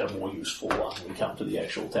a better, more useful one when we come to the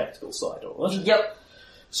actual tactical side of it. Yep.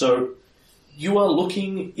 So, you are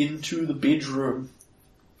looking into the bedroom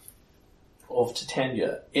of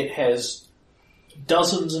Titania. It has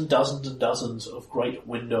dozens and dozens and dozens of great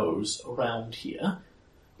windows around here.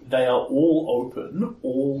 They are all open,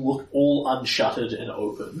 all unshuttered and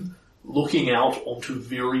open, looking out onto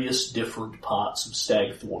various different parts of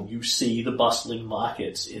Stagthorn, you see the bustling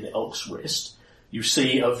markets in Elk's Rest. You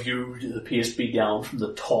see a view that appears to be down from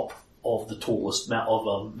the top of the tallest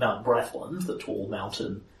Mount Brathland, the tall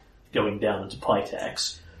mountain going down into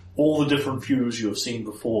Pitax. All the different views you have seen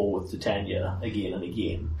before with Titania again and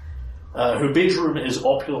again. Her bedroom is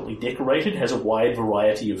opulently decorated, has a wide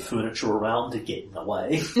variety of furniture around to get in the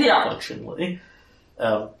way, functionally.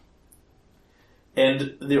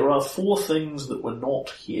 And there are 4 things that were not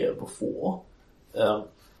here before.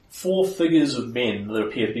 4 figures of men that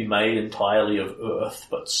appear to be made entirely of earth,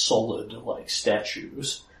 but solid, like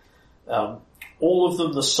statues. All of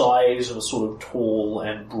them the size of a sort of tall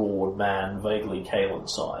and broad man, vaguely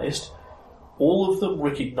Kalen-sized. All of them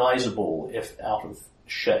recognizable, if out of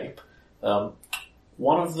shape.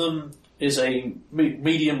 One of them is a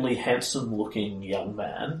mediumly handsome-looking young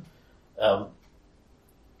man,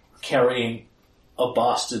 carrying a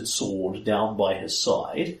bastard sword down by his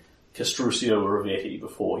side, Castruccio Rivetti,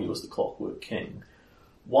 before he was the Clockwork King.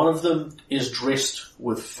 One of them is dressed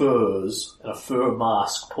with furs and a fur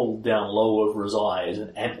mask pulled down low over his eyes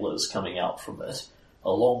and antlers coming out from it,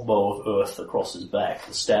 a long bow of earth across his back,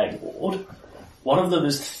 the Stag Lord. One of them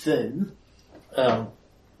is thin,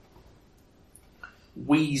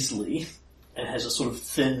 Weasley, and has a sort of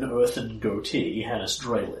thin earthen goatee, Hannes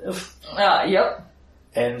Drelev. Yep.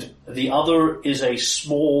 And the other is a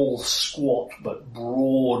small, squat, but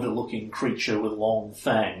broad-looking creature with long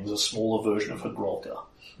fangs, a smaller version of Hagrolka.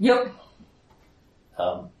 Yep.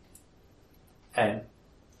 And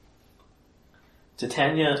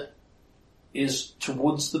Titania is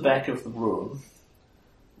towards the back of the room,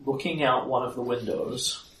 looking out one of the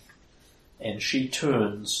windows, and she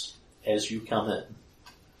turns as you come in.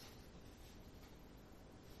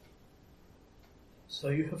 So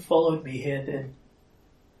you have followed me here then,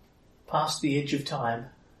 past the edge of time,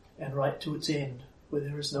 and right to its end, where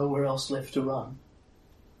there is nowhere else left to run.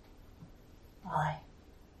 Aye.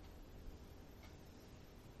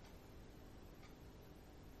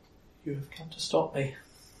 You have come to stop me.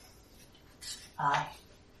 Aye.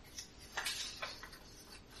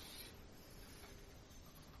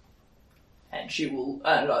 And she will,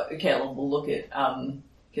 Caleb will look at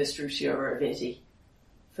Castruccio Rivetti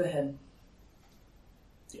for him.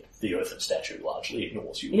 Yeah, the earthen statue largely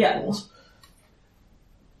ignores you, Yeah. of course.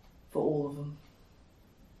 For all of them.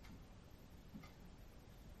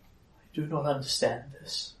 I do not understand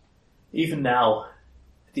this. Even now,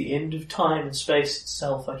 at the end of time and space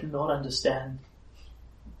itself, I do not understand.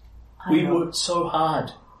 We worked so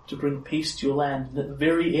hard to bring peace to your land, and at the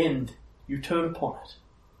very end, you turn upon it.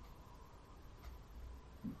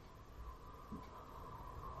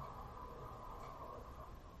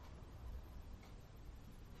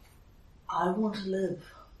 I want to live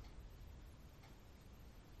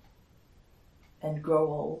and grow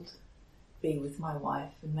old, be with my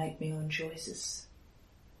wife and make my own choices.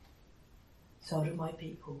 So do my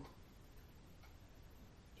people.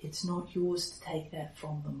 It's not yours to take that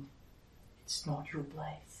from them. It's not your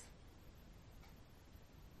place.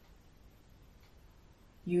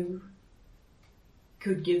 You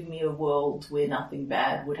could give me a world where nothing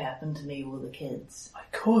bad would happen to me or the kids. I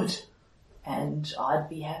could. And I'd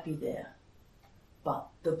be happy there. But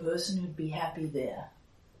the person who'd be happy there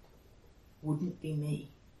wouldn't be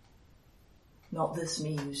me. Not this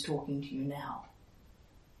me who's talking to you now.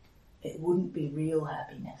 It wouldn't be real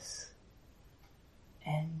happiness.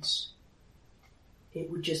 And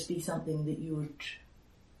it would just be something that you would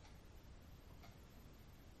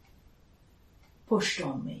pushed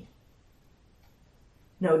on me.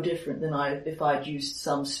 No different than if I'd used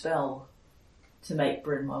some spell to make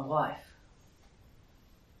Bryn my wife.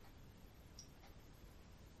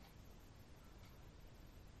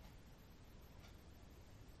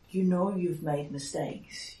 You know you've made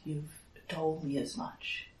mistakes. You've told me as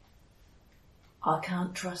much. I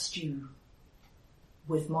can't trust you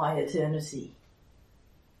with my eternity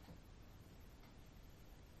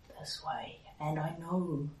this way. And I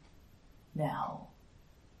know now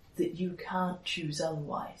that you can't choose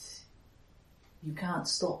otherwise. You can't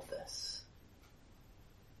stop this.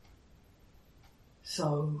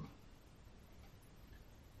 So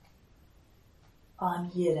I'm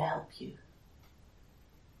here to help you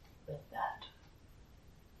with that.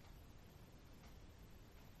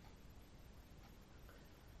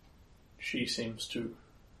 She seems to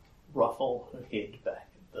ruffle her head back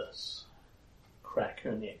at this, crack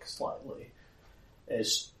her neck slightly,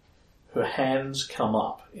 as her hands come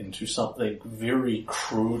up into something very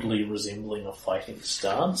crudely resembling a fighting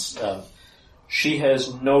stance. She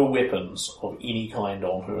has no weapons of any kind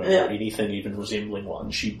on her, or anything even resembling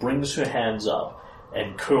one. She brings her hands up,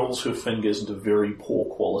 and curls her fingers into very poor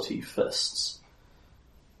quality fists.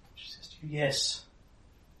 She says to you, yes,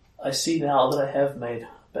 I see now that I have made a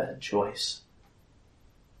bad choice.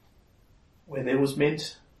 Where there was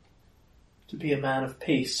meant to be a man of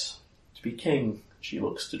peace, to be king, she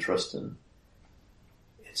looks to Tristan.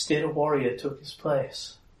 Instead, a warrior took his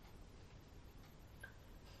place.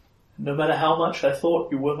 No matter how much I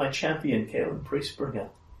thought you were my champion, Kaelin Priestbringer,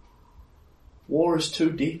 war is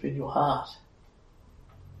too deep in your heart.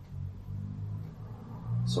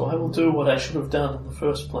 So I will do what I should have done in the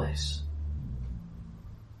first place.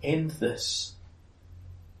 End this.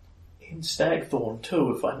 End Stagthorn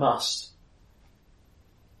too, if I must.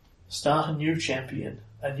 Start a new champion,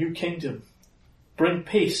 a new kingdom. Bring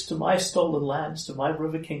peace to my stolen lands, to my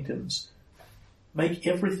river kingdoms. Make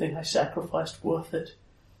everything I sacrificed worth it.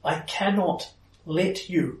 I cannot let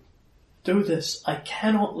you do this. I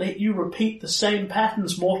cannot let you repeat the same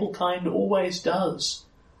patterns mortal kind always does.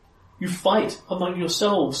 You fight among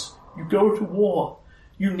yourselves. You go to war.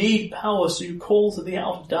 You need power, so you call to the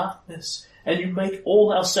outer darkness, and you make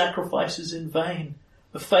all our sacrifices in vain.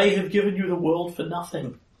 The Fae have given you the world for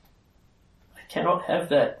nothing. I cannot have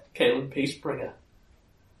that, Kaelin Peacebringer.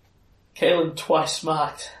 Kaelin twice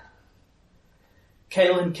marked.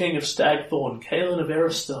 Kaelin King of Stagthorn. Kaelin of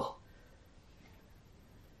Eristil.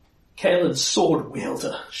 Kaelin Sword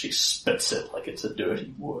Wielder. She spits it like it's a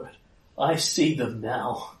dirty word. I see them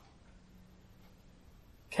now.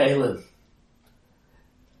 Kaelin,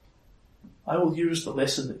 I will use the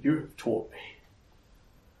lesson that you have taught me.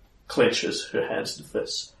 Clenches her hands to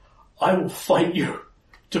fists. I will fight you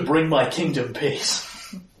to bring my kingdom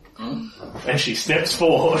peace. And she steps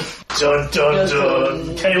forward. Dun dun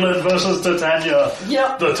dun. Kaelin versus Titania.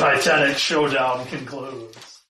 Yep. The Titanic showdown concludes.